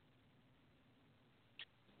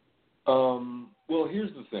 Well,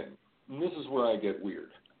 here's the thing. And this is where I get weird.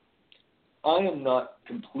 I am not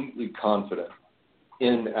completely confident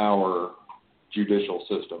in our judicial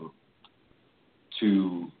system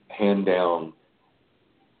to hand down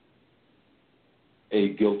a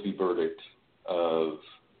guilty verdict of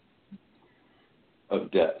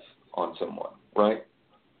death on someone, right?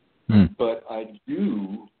 But I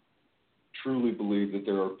do truly believe that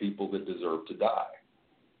there are people that deserve to die.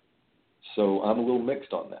 So I'm a little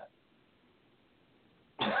mixed on that.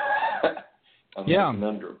 I'm in a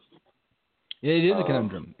conundrum. It is a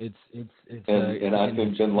conundrum. And I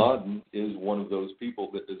think bin Laden is one of those people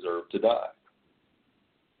that deserve to die.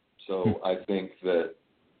 So I think that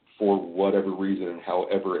for whatever reason and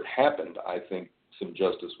however it happened, I think some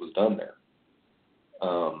justice was done there,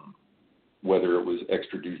 whether it was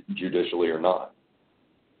extrajudicially or not.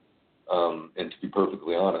 And to be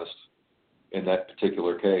perfectly honest, in that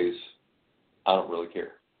particular case, I don't really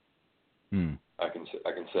care. I can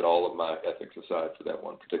set all of my ethics aside for that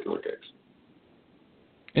one particular case.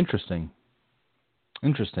 Interesting.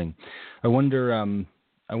 I wonder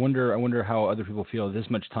how other people feel this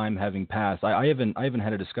much time having passed. I haven't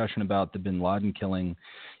had a discussion about the bin Laden killing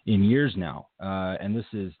in years now, and this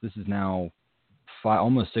is now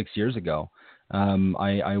almost 6 years ago.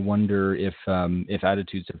 I wonder if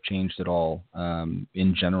attitudes have changed at all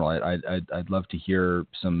in general. I'd love to hear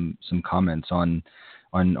some comments on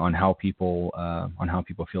how people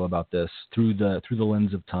feel about this through the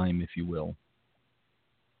lens of time, if you will.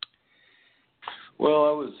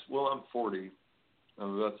 Well, I'm 40.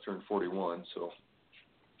 I'm about to turn 41, so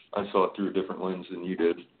I saw it through a different lens than you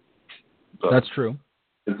did. But that's true.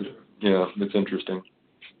 It's interesting.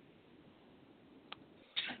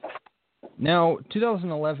 Now,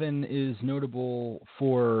 2011 is notable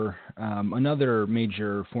for another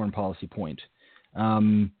major foreign policy point.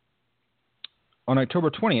 On October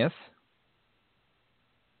 20th,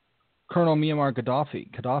 Colonel Muammar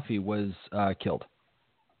Gaddafi was killed.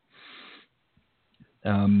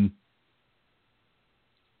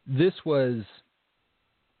 This was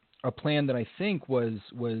a plan that I think was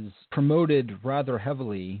promoted rather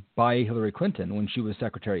heavily by Hillary Clinton when she was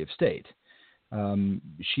Secretary of State.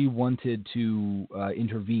 She wanted to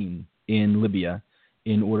intervene in Libya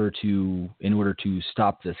in order to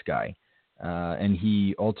stop this guy, and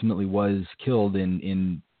he ultimately was killed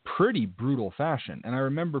in pretty brutal fashion. And I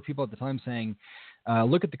remember people at the time saying,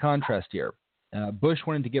 "Look at the contrast here. Bush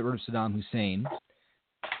wanted to get rid of Saddam Hussein.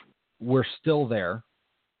 We're still there.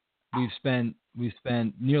 We've spent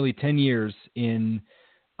nearly 10 years in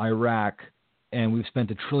Iraq, and we've spent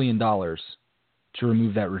 $1 trillion to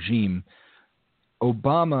remove that regime.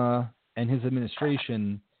 Obama and his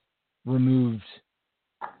administration removed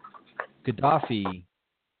Gaddafi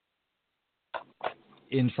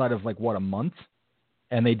inside of a month,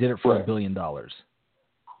 and they did it for $1 billion.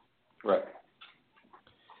 Right.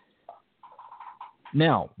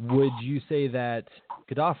 Now, would you say that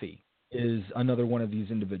Gaddafi is another one of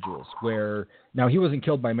these individuals where, now he wasn't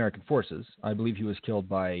killed by American forces. I believe he was killed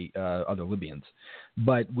by other Libyans.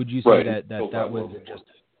 But would you say that was just,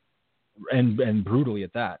 and brutally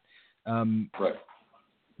at that, right.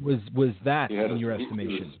 Was that in your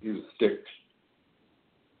estimation? He was sticked.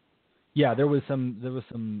 Yeah, there was some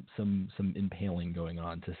impaling going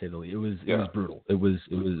on, to say the least. It was brutal. It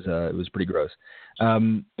was pretty gross.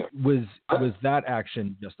 Was that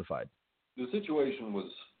action justified?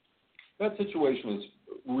 That situation is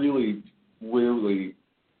really rarely.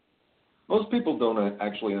 Most people don't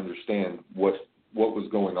actually understand what was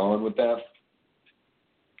going on with that.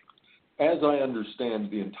 As I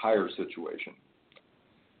understand the entire situation,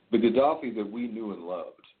 the Gaddafi that we knew and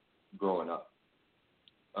loved growing up,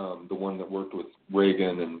 the one that worked with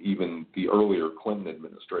Reagan and even the earlier Clinton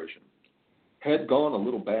administration, had gone a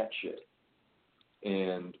little batshit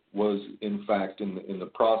and was, in fact, in the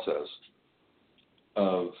process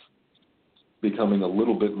of becoming a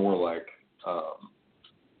little bit more like,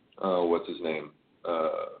 what's his name?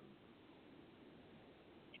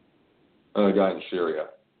 A guy in Syria.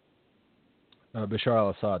 Bashar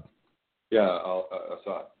al-Assad. Yeah,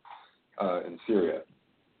 Assad in Syria.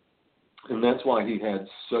 And that's why he had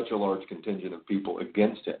such a large contingent of people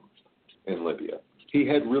against him in Libya. He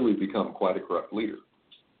had really become quite a corrupt leader.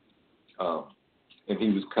 And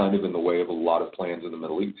he was kind of in the way of a lot of plans in the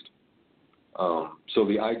Middle East. So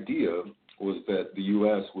the idea was that the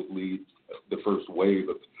U.S. would lead the first wave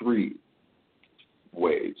of 3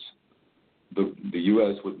 waves. The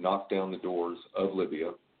U.S. would knock down the doors of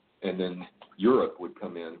Libya, and then Europe would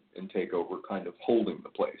come in and take over, kind of holding the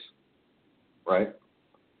place, right?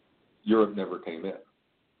 Europe never came in.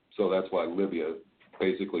 So that's why Libya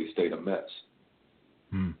basically stayed a mess.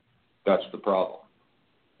 That's the problem.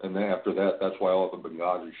 And then after that, that's why all the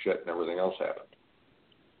Benghazi shit and everything else happened.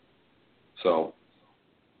 So,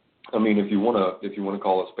 I mean, if you want to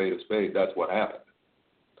call a spade, that's what happened.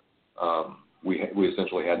 We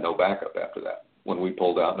essentially had no backup after that. When we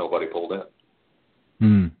pulled out, nobody pulled in.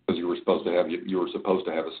 Because you were supposed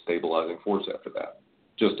to have a stabilizing force after that,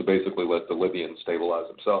 just to basically let the Libyans stabilize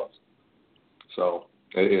themselves. So,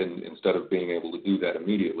 instead of being able to do that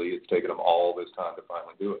immediately, it's taken them all this time to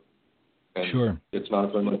finally do it. And sure. It's not a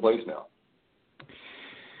permanent place now.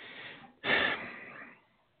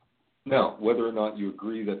 Now, whether or not you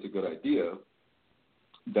agree that's a good idea,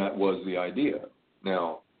 that was the idea.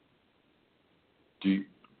 Now,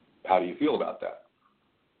 how do you feel about that?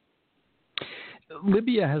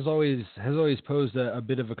 Libya has always posed a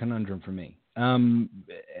bit of a conundrum for me, and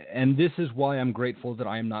this is why I'm grateful that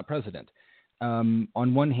I am not president. On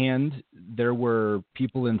one hand, there were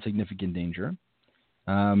people in significant danger.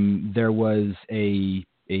 There was a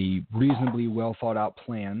reasonably well thought out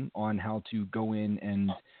plan on how to go in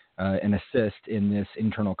and assist in this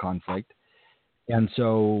internal conflict. And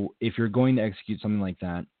so if you're going to execute something like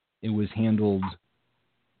that, it was handled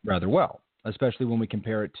rather well, especially when we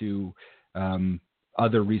compare it to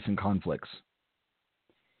other recent conflicts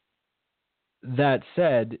That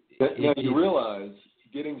said, now you realize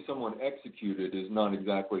getting someone executed is not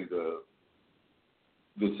exactly the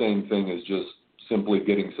same thing as just simply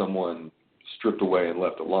getting someone stripped away and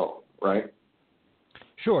left alone, right?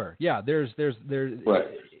 Sure. Yeah. There's right.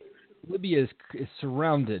 Libya is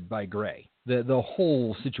surrounded by gray. The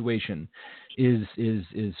whole situation is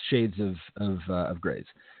shades of grays.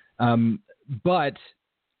 But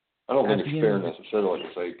I don't think it's fair necessarily to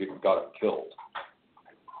say got him killed.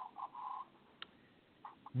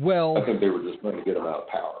 Well, I think they were just trying to get him out of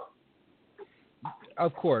power.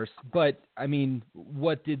 Of course, but I mean,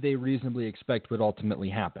 what did they reasonably expect would ultimately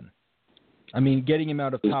happen? I mean, getting him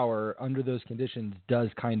out of power under those conditions does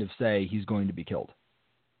kind of say he's going to be killed.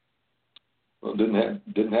 Well, it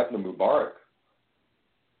didn't happen to Mubarak.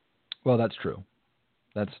 Well, that's true.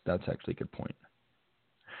 That's actually a good point.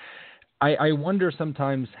 I wonder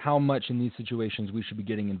sometimes how much in these situations we should be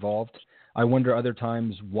getting involved. I wonder other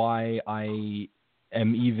times why I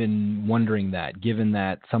am even wondering that, given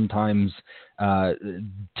that sometimes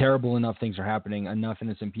terrible enough things are happening, enough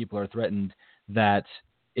innocent people are threatened that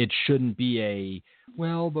it shouldn't be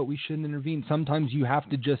but we shouldn't intervene. Sometimes you have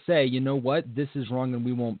to just say, you know what, this is wrong and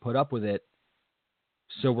we won't put up with it.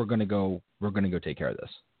 So we're going to go take care of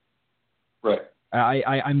this. Right.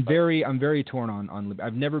 I'm very torn on Libya.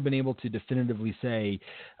 I've never been able to definitively say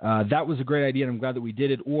that was a great idea and I'm glad that we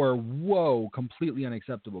did it, or whoa, completely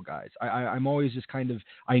unacceptable, guys. I'm always just kind of,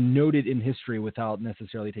 I note it in history without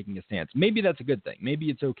necessarily taking a stance. Maybe that's a good thing. Maybe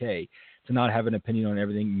it's okay to not have an opinion on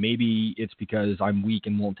everything. Maybe it's because I'm weak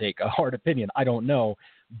and won't take a hard opinion. I don't know.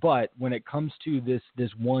 But when it comes to this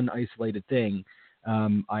one isolated thing,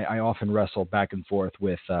 I often wrestle back and forth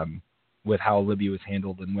with how Libya was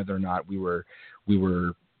handled and whether or not we were,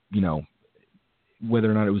 whether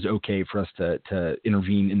or not it was okay for us to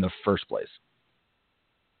intervene in the first place.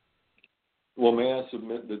 Well, may I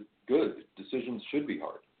submit that good decisions should be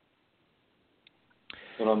hard.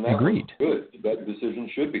 And on that Agreed. Good, that decision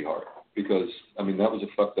should be hard because, I mean, that was a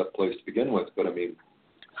fucked up place to begin with, but I mean,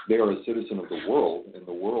 they are a citizen of the world and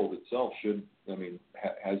the world itself should,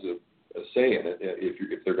 has a say in it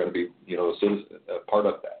if they're going to be, a citizen, a part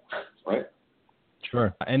of that, right?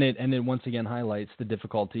 Sure, and it once again highlights the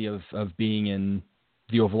difficulty of being in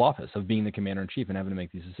the Oval Office, of being the commander in chief and having to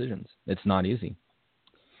make these decisions. It's not easy.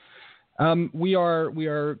 We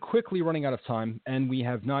are quickly running out of time, and we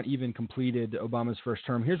have not even completed Obama's first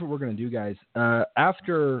term. Here's what we're going to do, guys.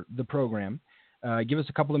 After the program, give us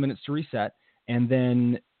a couple of minutes to reset, and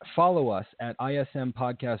then follow us at ISM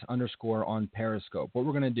podcast _ on Periscope. What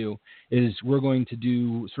we're going to do is we're going to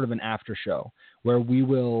do sort of an after show where we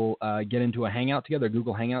will get into a hangout together, a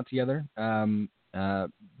Google Hangout together.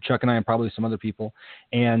 Chuck and I and probably some other people.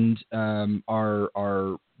 And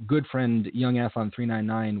our good friend, Young Athlon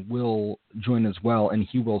 399, will join as well, and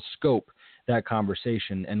he will scope that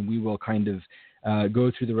conversation, and we will kind of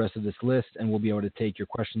go through the rest of this list, and we'll be able to take your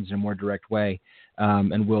questions in a more direct way,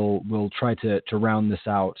 and we'll try to round this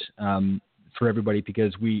out for everybody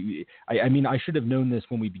because I should have known this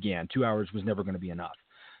when we began. 2 hours was never going to be enough.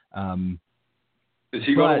 Is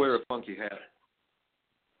he going to wear a funky hat?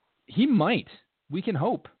 He might. We can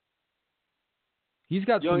hope. He's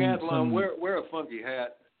got Young Athlon, wear a funky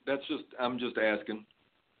hat. I'm just asking.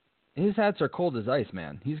 His hats are cold as ice,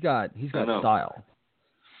 man. He's got style.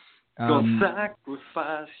 Gonna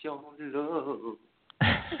sacrifice your love.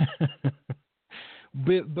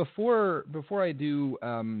 But before I do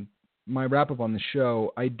my wrap up on the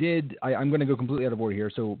show, I'm going to go completely out of order here,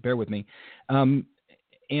 so bear with me. And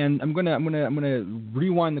I'm gonna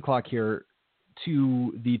rewind the clock here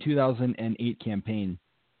to the 2008 campaign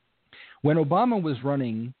when Obama was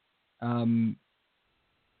running.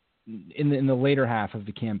 In the later half of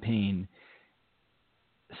the campaign,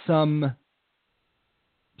 somebody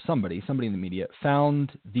in the media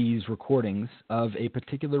found these recordings of a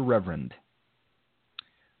particular Reverend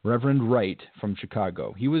Wright from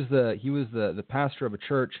Chicago. He was the pastor of a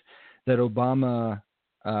church that Obama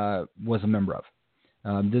was a member of.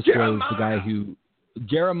 This was the guy who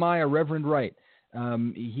Jeremiah Reverend Wright.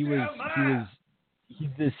 He's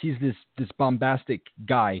this bombastic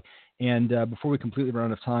guy. And before we completely run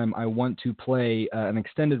out of time, I want to play an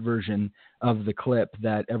extended version of the clip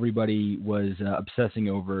that everybody was obsessing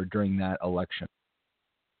over during that election.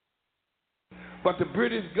 But the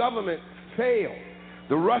British government failed.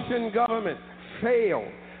 The Russian government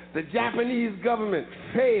failed. The Japanese government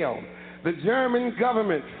failed. The German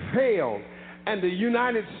government failed. And the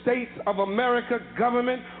United States of America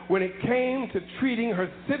government, when it came to treating her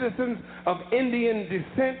citizens of Indian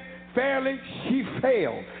descent fairly, she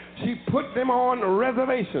failed. she put them on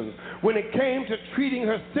reservations. When it came to treating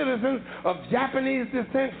her citizens of Japanese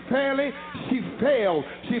descent fairly, she failed.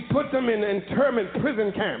 She put them in internment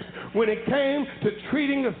prison camps. When it came to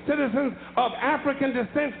treating the citizens of African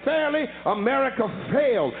descent fairly, America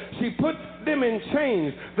failed. She put them in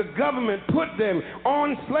chains. The government put them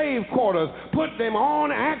on slave quarters, put them on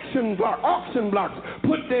auction blocks,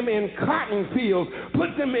 put them in cotton fields,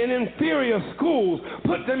 put them in inferior schools,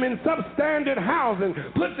 put them in substandard housing,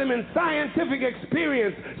 put them in scientific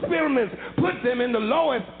experiments, put them in the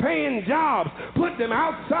lowest paying jobs, put them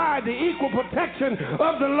outside the equal protection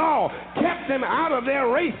of the law, kept them out of their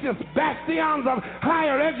racist bastions of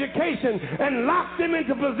higher education, and locked them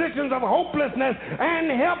into positions of hopelessness and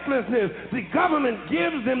helplessness. The government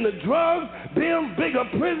gives them the drugs, builds bigger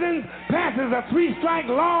prisons, passes a 3-strike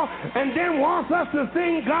law, and then wants us to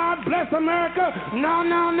sing God Bless America? No,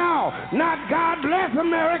 no, no. Not God Bless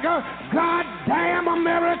America. God damn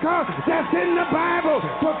America that's in the Bible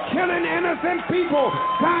for killing innocent people.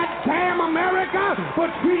 God damn America for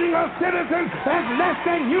treating her citizens as less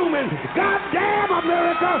than human. God damn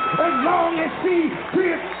America as long as she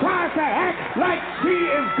tries to act like she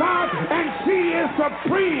is God and she is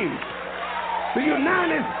supreme. The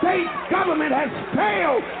United States government has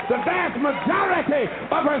failed the vast majority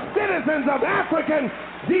of her citizens of African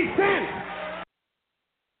descent.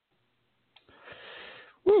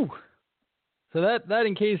 Woo! So that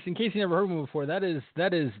in case you never heard one before, that is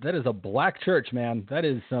a black church, man. That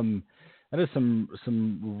is some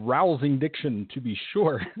rousing diction, to be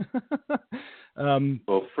sure.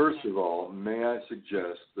 Well, first of all, may I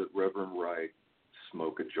suggest that Reverend Wright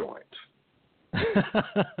smoke a joint?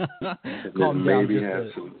 Calm down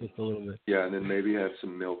just a little bit. Yeah, and then maybe have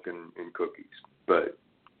some milk and cookies. But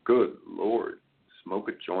good Lord, smoke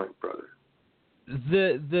a joint, brother.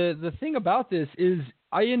 The thing about this is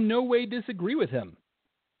I in no way disagree with him.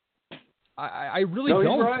 I really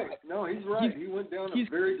don't. He's right. He went down a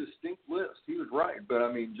very distinct list. He was right. But,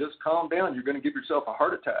 I mean, just calm down. You're going to give yourself a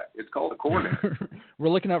heart attack. It's called a coronary. We're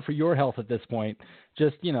looking out for your health at this point.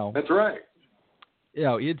 Just, That's right.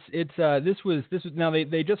 This was now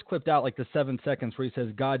they just clipped out like the 7 seconds where he says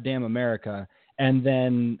 "God damn America" and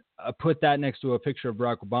then put that next to a picture of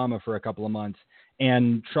Barack Obama for a couple of months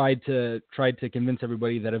and tried to convince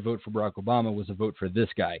everybody that a vote for Barack Obama was a vote for this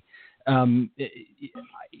guy.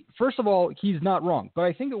 First of all, he's not wrong, but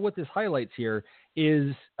I think that what this highlights here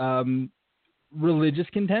is religious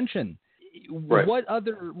contention. Right. What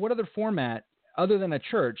other format other than a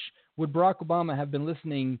church would Barack Obama have been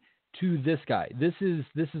listening to this guy? This is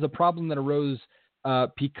a problem that arose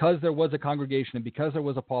because there was a congregation and because there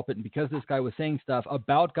was a pulpit and because this guy was saying stuff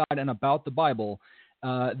about God and about the Bible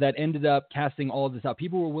that ended up casting all of this out.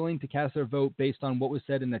 People were willing to cast their vote based on what was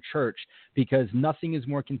said in the church because nothing is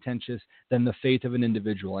more contentious than the faith of an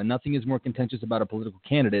individual, and nothing is more contentious about a political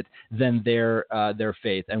candidate than their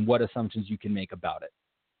faith and what assumptions you can make about it.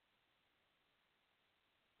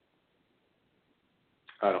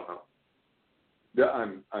 I don't know.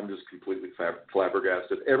 I'm just completely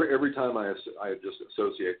flabbergasted. Every time I just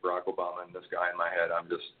associate Barack Obama and this guy in my head, I'm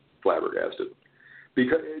just flabbergasted.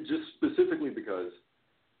 Because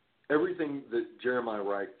everything that Jeremiah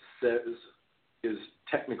Wright says is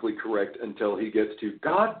technically correct until he gets to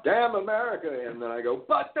 "God damn America," and then I go,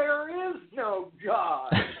 "But there is no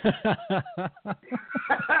God."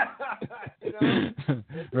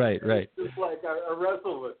 Right. It's just like I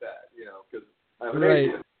wrestle with that, because I'm an right.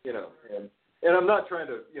 atheist, and I'm not trying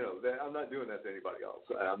to, I'm not doing that to anybody else.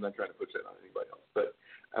 I'm not trying to push that on anybody else. But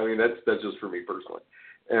I mean, that's just for me personally,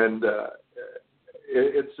 and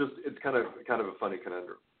it's kind of a funny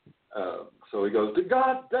conundrum. So he goes, "To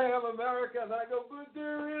God damn America," and I go, "But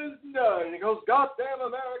there is none." And he goes, "God damn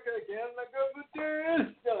America" again, and I go, "But there is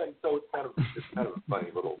none." So it's kind of a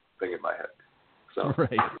funny little thing in my head. So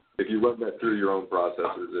right. If you run that through your own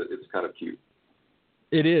processes, it's kind of cute.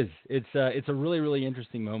 It is. It's a really, really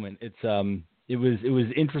interesting moment. It was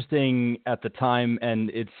interesting at the time, and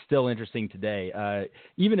it's still interesting today.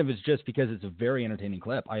 Even if it's just because it's a very entertaining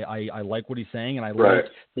clip. I like what he's saying, and I like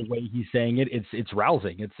the way he's saying it. It's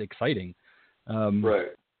rousing. It's exciting.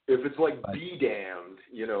 Right. If it's like "be damned,"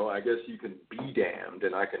 I guess you can be damned,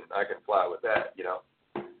 and I can fly with that,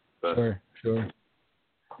 But, Sure.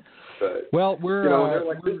 But, well, they're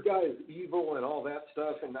like, this guy is evil and all that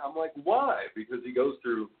stuff, and I'm like, why? Because he goes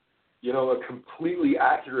through, a completely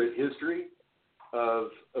accurate history of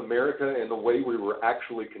America and the way we were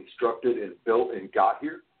actually constructed and built and got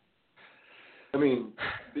here. I mean,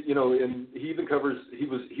 and he even covers. He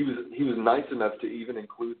was nice enough to even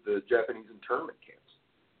include the Japanese internment camps.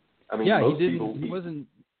 I mean, yeah, most he didn't. People, he wasn't.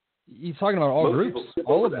 He's talking about all groups,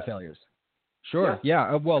 all of the failures. Sure.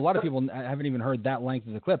 Yeah. Well, a lot of people haven't even heard that length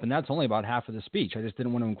of the clip, and that's only about half of the speech. I just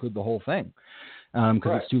didn't want to include the whole thing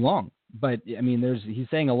because it's too long. But I mean, he's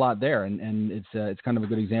saying a lot there, and it's kind of a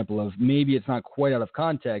good example of maybe it's not quite out of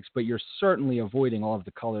context, but you're certainly avoiding all of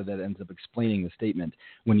the color that ends up explaining the statement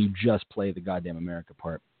when you just play the goddamn America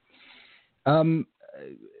part.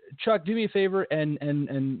 Chuck, do me a favor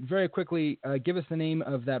and very quickly give us the name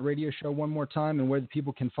of that radio show one more time and where the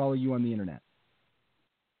people can follow you on the internet.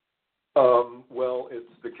 Well,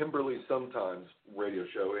 it's the Kimberly Sometimes radio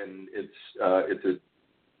show, and it's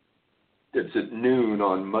at noon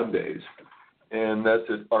on Mondays, and that's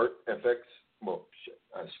at ArtFX. Well, shit,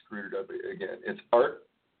 I screwed it up again. It's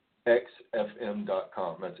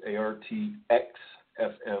artxfm.com. That's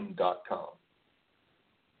artxfm.com.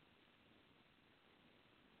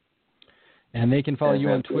 And they can follow you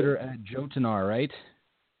on Twitter at Jotunar, right?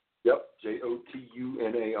 Yep,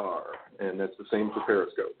 Jotunar, and that's the same for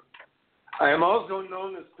Periscope. I am also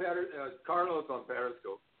known as Carlos on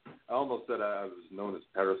Periscope. I almost said I was known as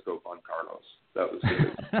Periscope on Carlos. That was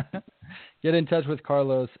good. Get in touch with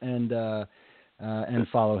Carlos and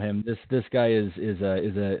follow him. This guy is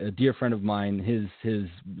a dear friend of mine. His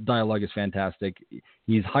dialogue is fantastic.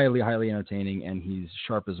 He's highly entertaining, and he's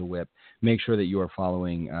sharp as a whip. Make sure that you are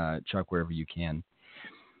following Chuck wherever you can.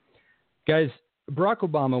 Guys, Barack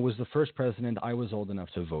Obama was the first president I was old enough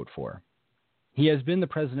to vote for. He has been the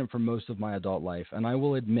president for most of my adult life, and I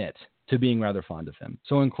will admit to being rather fond of him.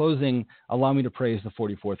 So in closing, allow me to praise the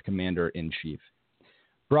 44th Commander-in-Chief.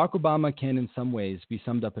 Barack Obama can in some ways be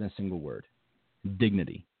summed up in a single word: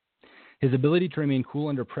 dignity. His ability to remain cool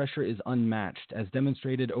under pressure is unmatched, as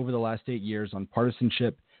demonstrated over the last 8 years on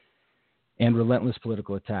partisanship and relentless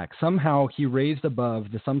political attack. Somehow he raised above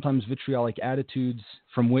the sometimes vitriolic attitudes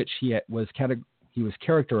from which he was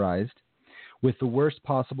characterized with the worst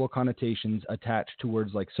possible connotations attached to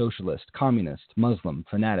words like socialist, communist, Muslim,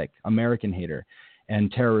 fanatic, American hater,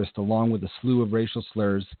 and terrorist, along with a slew of racial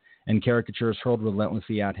slurs and caricatures hurled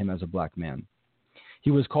relentlessly at him as a black man.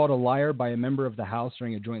 He was called a liar by a member of the House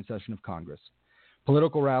during a joint session of Congress.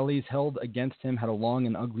 Political rallies held against him had a long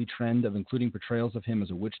and ugly trend of including portrayals of him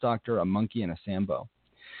as a witch doctor, a monkey, and a Sambo.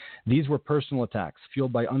 These were personal attacks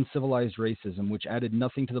fueled by uncivilized racism, which added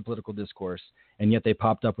nothing to the political discourse, and yet they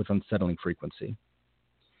popped up with unsettling frequency.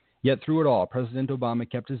 Yet through it all, President Obama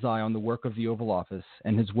kept his eye on the work of the Oval Office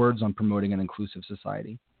and his words on promoting an inclusive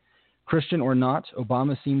society. Christian or not,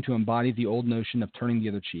 Obama seemed to embody the old notion of turning the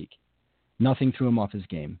other cheek. Nothing threw him off his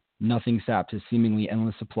game. Nothing sapped his seemingly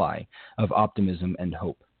endless supply of optimism and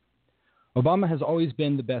hope. Obama has always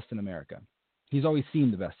been the best in America. He's always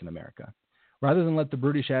seen the best in America. Rather than let the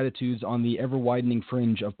brutish attitudes on the ever-widening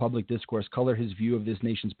fringe of public discourse color his view of this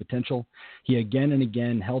nation's potential, he again and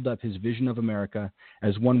again held up his vision of America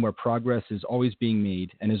as one where progress is always being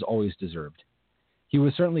made and is always deserved. He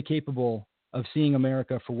was certainly capable of seeing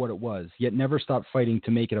America for what it was, yet never stopped fighting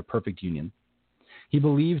to make it a perfect union. He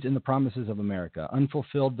believed in the promises of America,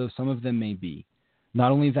 unfulfilled though some of them may be.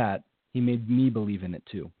 Not only that, he made me believe in it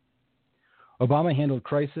too. Obama handled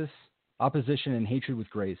crisis, opposition, and hatred with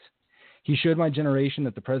grace. He showed my generation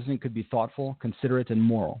that the president could be thoughtful, considerate, and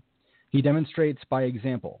moral. He demonstrates by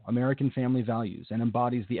example American family values and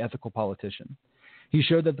embodies the ethical politician. He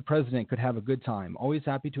showed that the president could have a good time, always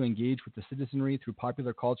happy to engage with the citizenry through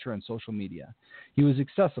popular culture and social media. He was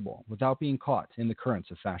accessible without being caught in the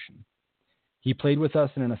currents of fashion. He played with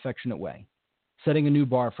us in an affectionate way, setting a new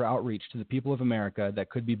bar for outreach to the people of America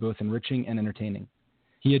that could be both enriching and entertaining.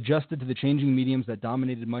 He adjusted to the changing mediums that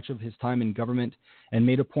dominated much of his time in government and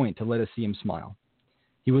made a point to let us see him smile.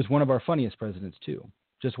 He was one of our funniest presidents, too.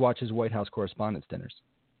 Just watch his White House Correspondents' Dinners.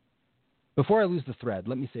 Before I lose the thread,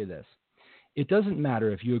 let me say this. It doesn't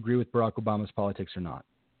matter if you agree with Barack Obama's politics or not.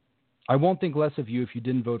 I won't think less of you if you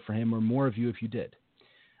didn't vote for him, or more of you if you did.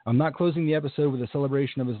 I'm not closing the episode with a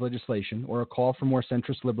celebration of his legislation or a call for more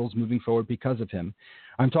centrist liberals moving forward because of him.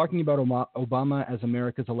 I'm talking about Obama as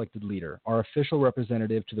America's elected leader, our official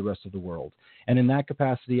representative to the rest of the world. And in that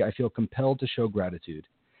capacity, I feel compelled to show gratitude.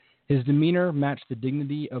 His demeanor matched the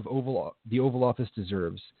dignity of the Oval Office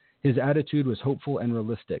deserves. His attitude was hopeful and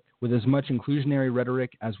realistic, with as much inclusionary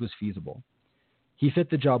rhetoric as was feasible. He fit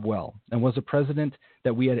the job well and was a president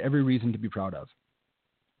that we had every reason to be proud of.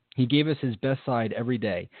 He gave us his best side every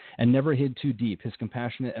day and never hid too deep his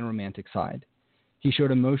compassionate and romantic side. He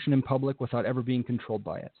showed emotion in public without ever being controlled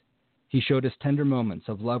by it. He showed us tender moments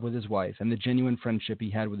of love with his wife and the genuine friendship he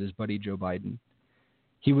had with his buddy Joe Biden.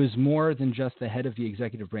 He was more than just the head of the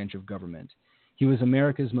executive branch of government. He was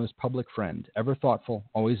America's most public friend, ever thoughtful,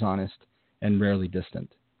 always honest, and rarely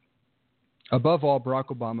distant. Above all, Barack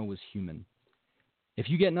Obama was human. If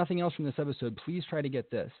you get nothing else from this episode, please try to get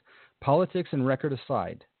this. Politics and record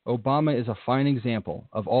aside, Obama is a fine example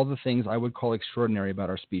of all the things I would call extraordinary about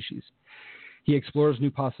our species. He explores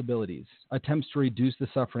new possibilities, attempts to reduce the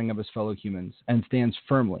suffering of his fellow humans, and stands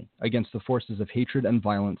firmly against the forces of hatred and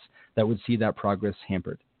violence that would see that progress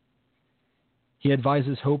hampered. He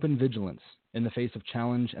advises hope and vigilance in the face of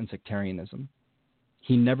challenge and sectarianism.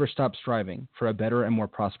 He never stops striving for a better and more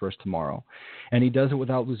prosperous tomorrow, and he does it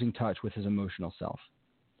without losing touch with his emotional self.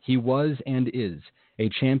 He was and is a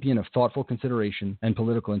champion of thoughtful consideration and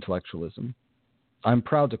political intellectualism. I'm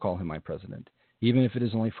proud to call him my president, even if it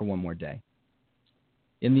is only for one more day.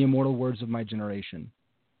 In the immortal words of my generation,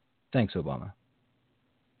 thanks, Obama.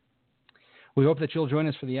 We hope that you'll join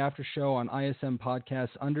us for the after show on ISM Podcast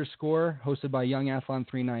 _ hosted by Young Athlon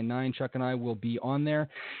 399. Chuck and I will be on there.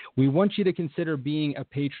 We want you to consider being a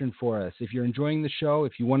patron for us. If you're enjoying the show,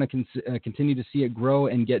 if you want to continue to see it grow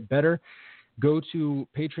and get better, go to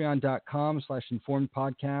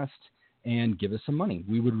patreon.com/informedpodcast and give us some money.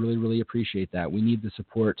 We would really, really appreciate that. We need the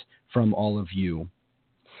support from all of you.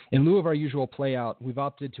 In lieu of our usual play out, we've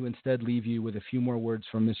opted to instead leave you with a few more words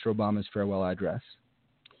from Mr. Obama's farewell address.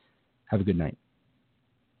 Have a good night.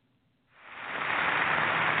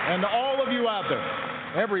 And to all of you out there,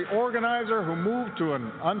 every organizer who moved to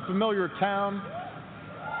an unfamiliar town,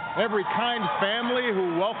 every kind family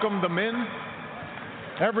who welcomed them in,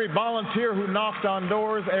 every volunteer who knocked on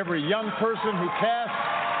doors, every young person who cast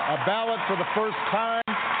a ballot for the first time,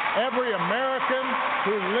 every American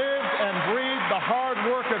who lived and breathed the hard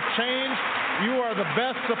work of change, you are the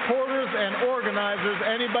best supporters and organizers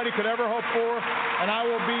anybody could ever hope for, and I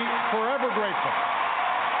will be forever grateful.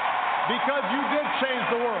 Because you did change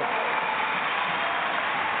the world.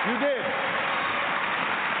 You did.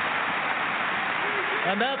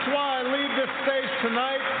 And that's why I leave this stage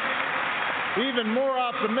tonight even more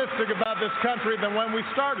optimistic about this country than when we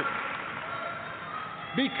started.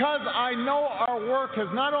 Because I know our work has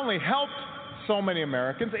not only helped so many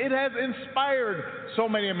Americans, it has inspired so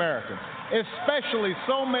many Americans, especially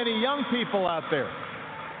so many young people out there,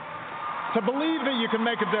 to believe that you can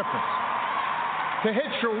make a difference, to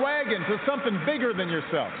hitch your wagon to something bigger than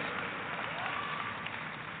yourselves.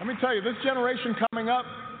 Let me tell you, this generation coming up,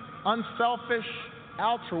 unselfish,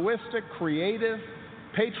 altruistic, creative,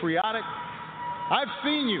 patriotic, I've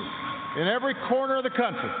seen you in every corner of the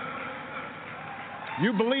country.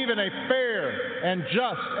 You believe in a fair and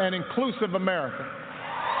just and inclusive America.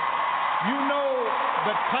 You know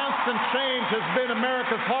that constant change has been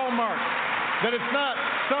America's hallmark, that it's not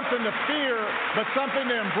something to fear, but something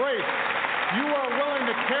to embrace. You are willing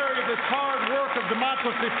to carry this hard work of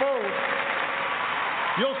democracy forward.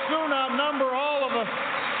 You'll soon outnumber all of us,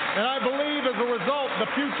 and I believe as a result, the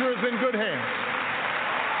future is in good hands.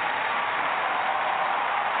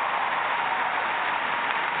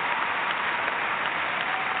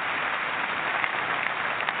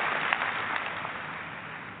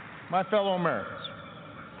 My fellow Americans,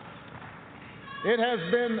 it has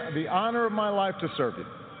been the honor of my life to serve you.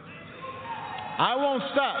 I won't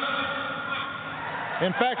stop.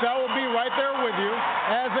 In fact, I will be right there with you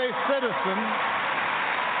as a citizen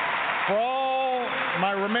for all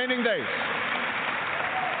my remaining days.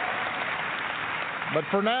 But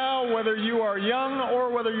for now, whether you are young or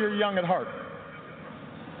whether you're young at heart,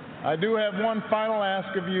 I do have one final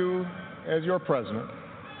ask of you as your president.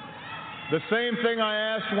 The same thing I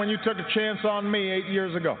asked when you took a chance on me 8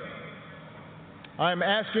 years ago. I'm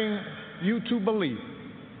asking you to believe,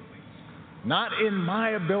 not in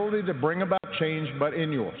my ability to bring about change, but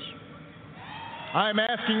in yours. I'm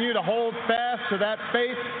asking you to hold fast to that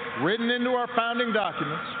faith written into our founding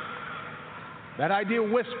documents, that idea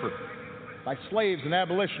whispered by slaves and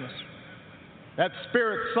abolitionists, that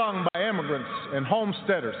spirit sung by immigrants and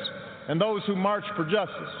homesteaders and those who marched for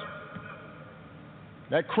justice,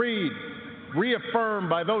 that creed reaffirmed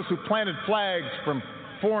by those who planted flags from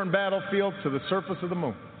foreign battlefields to the surface of the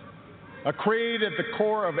moon. A creed at the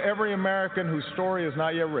core of every American whose story is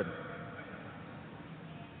not yet written.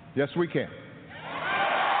 Yes, we can.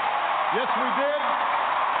 Yes, we did.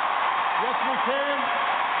 Yes, we can.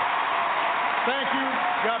 Thank you.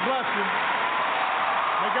 God bless you.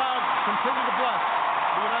 May God continue to bless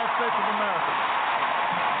the United States of America.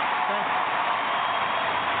 Thank you.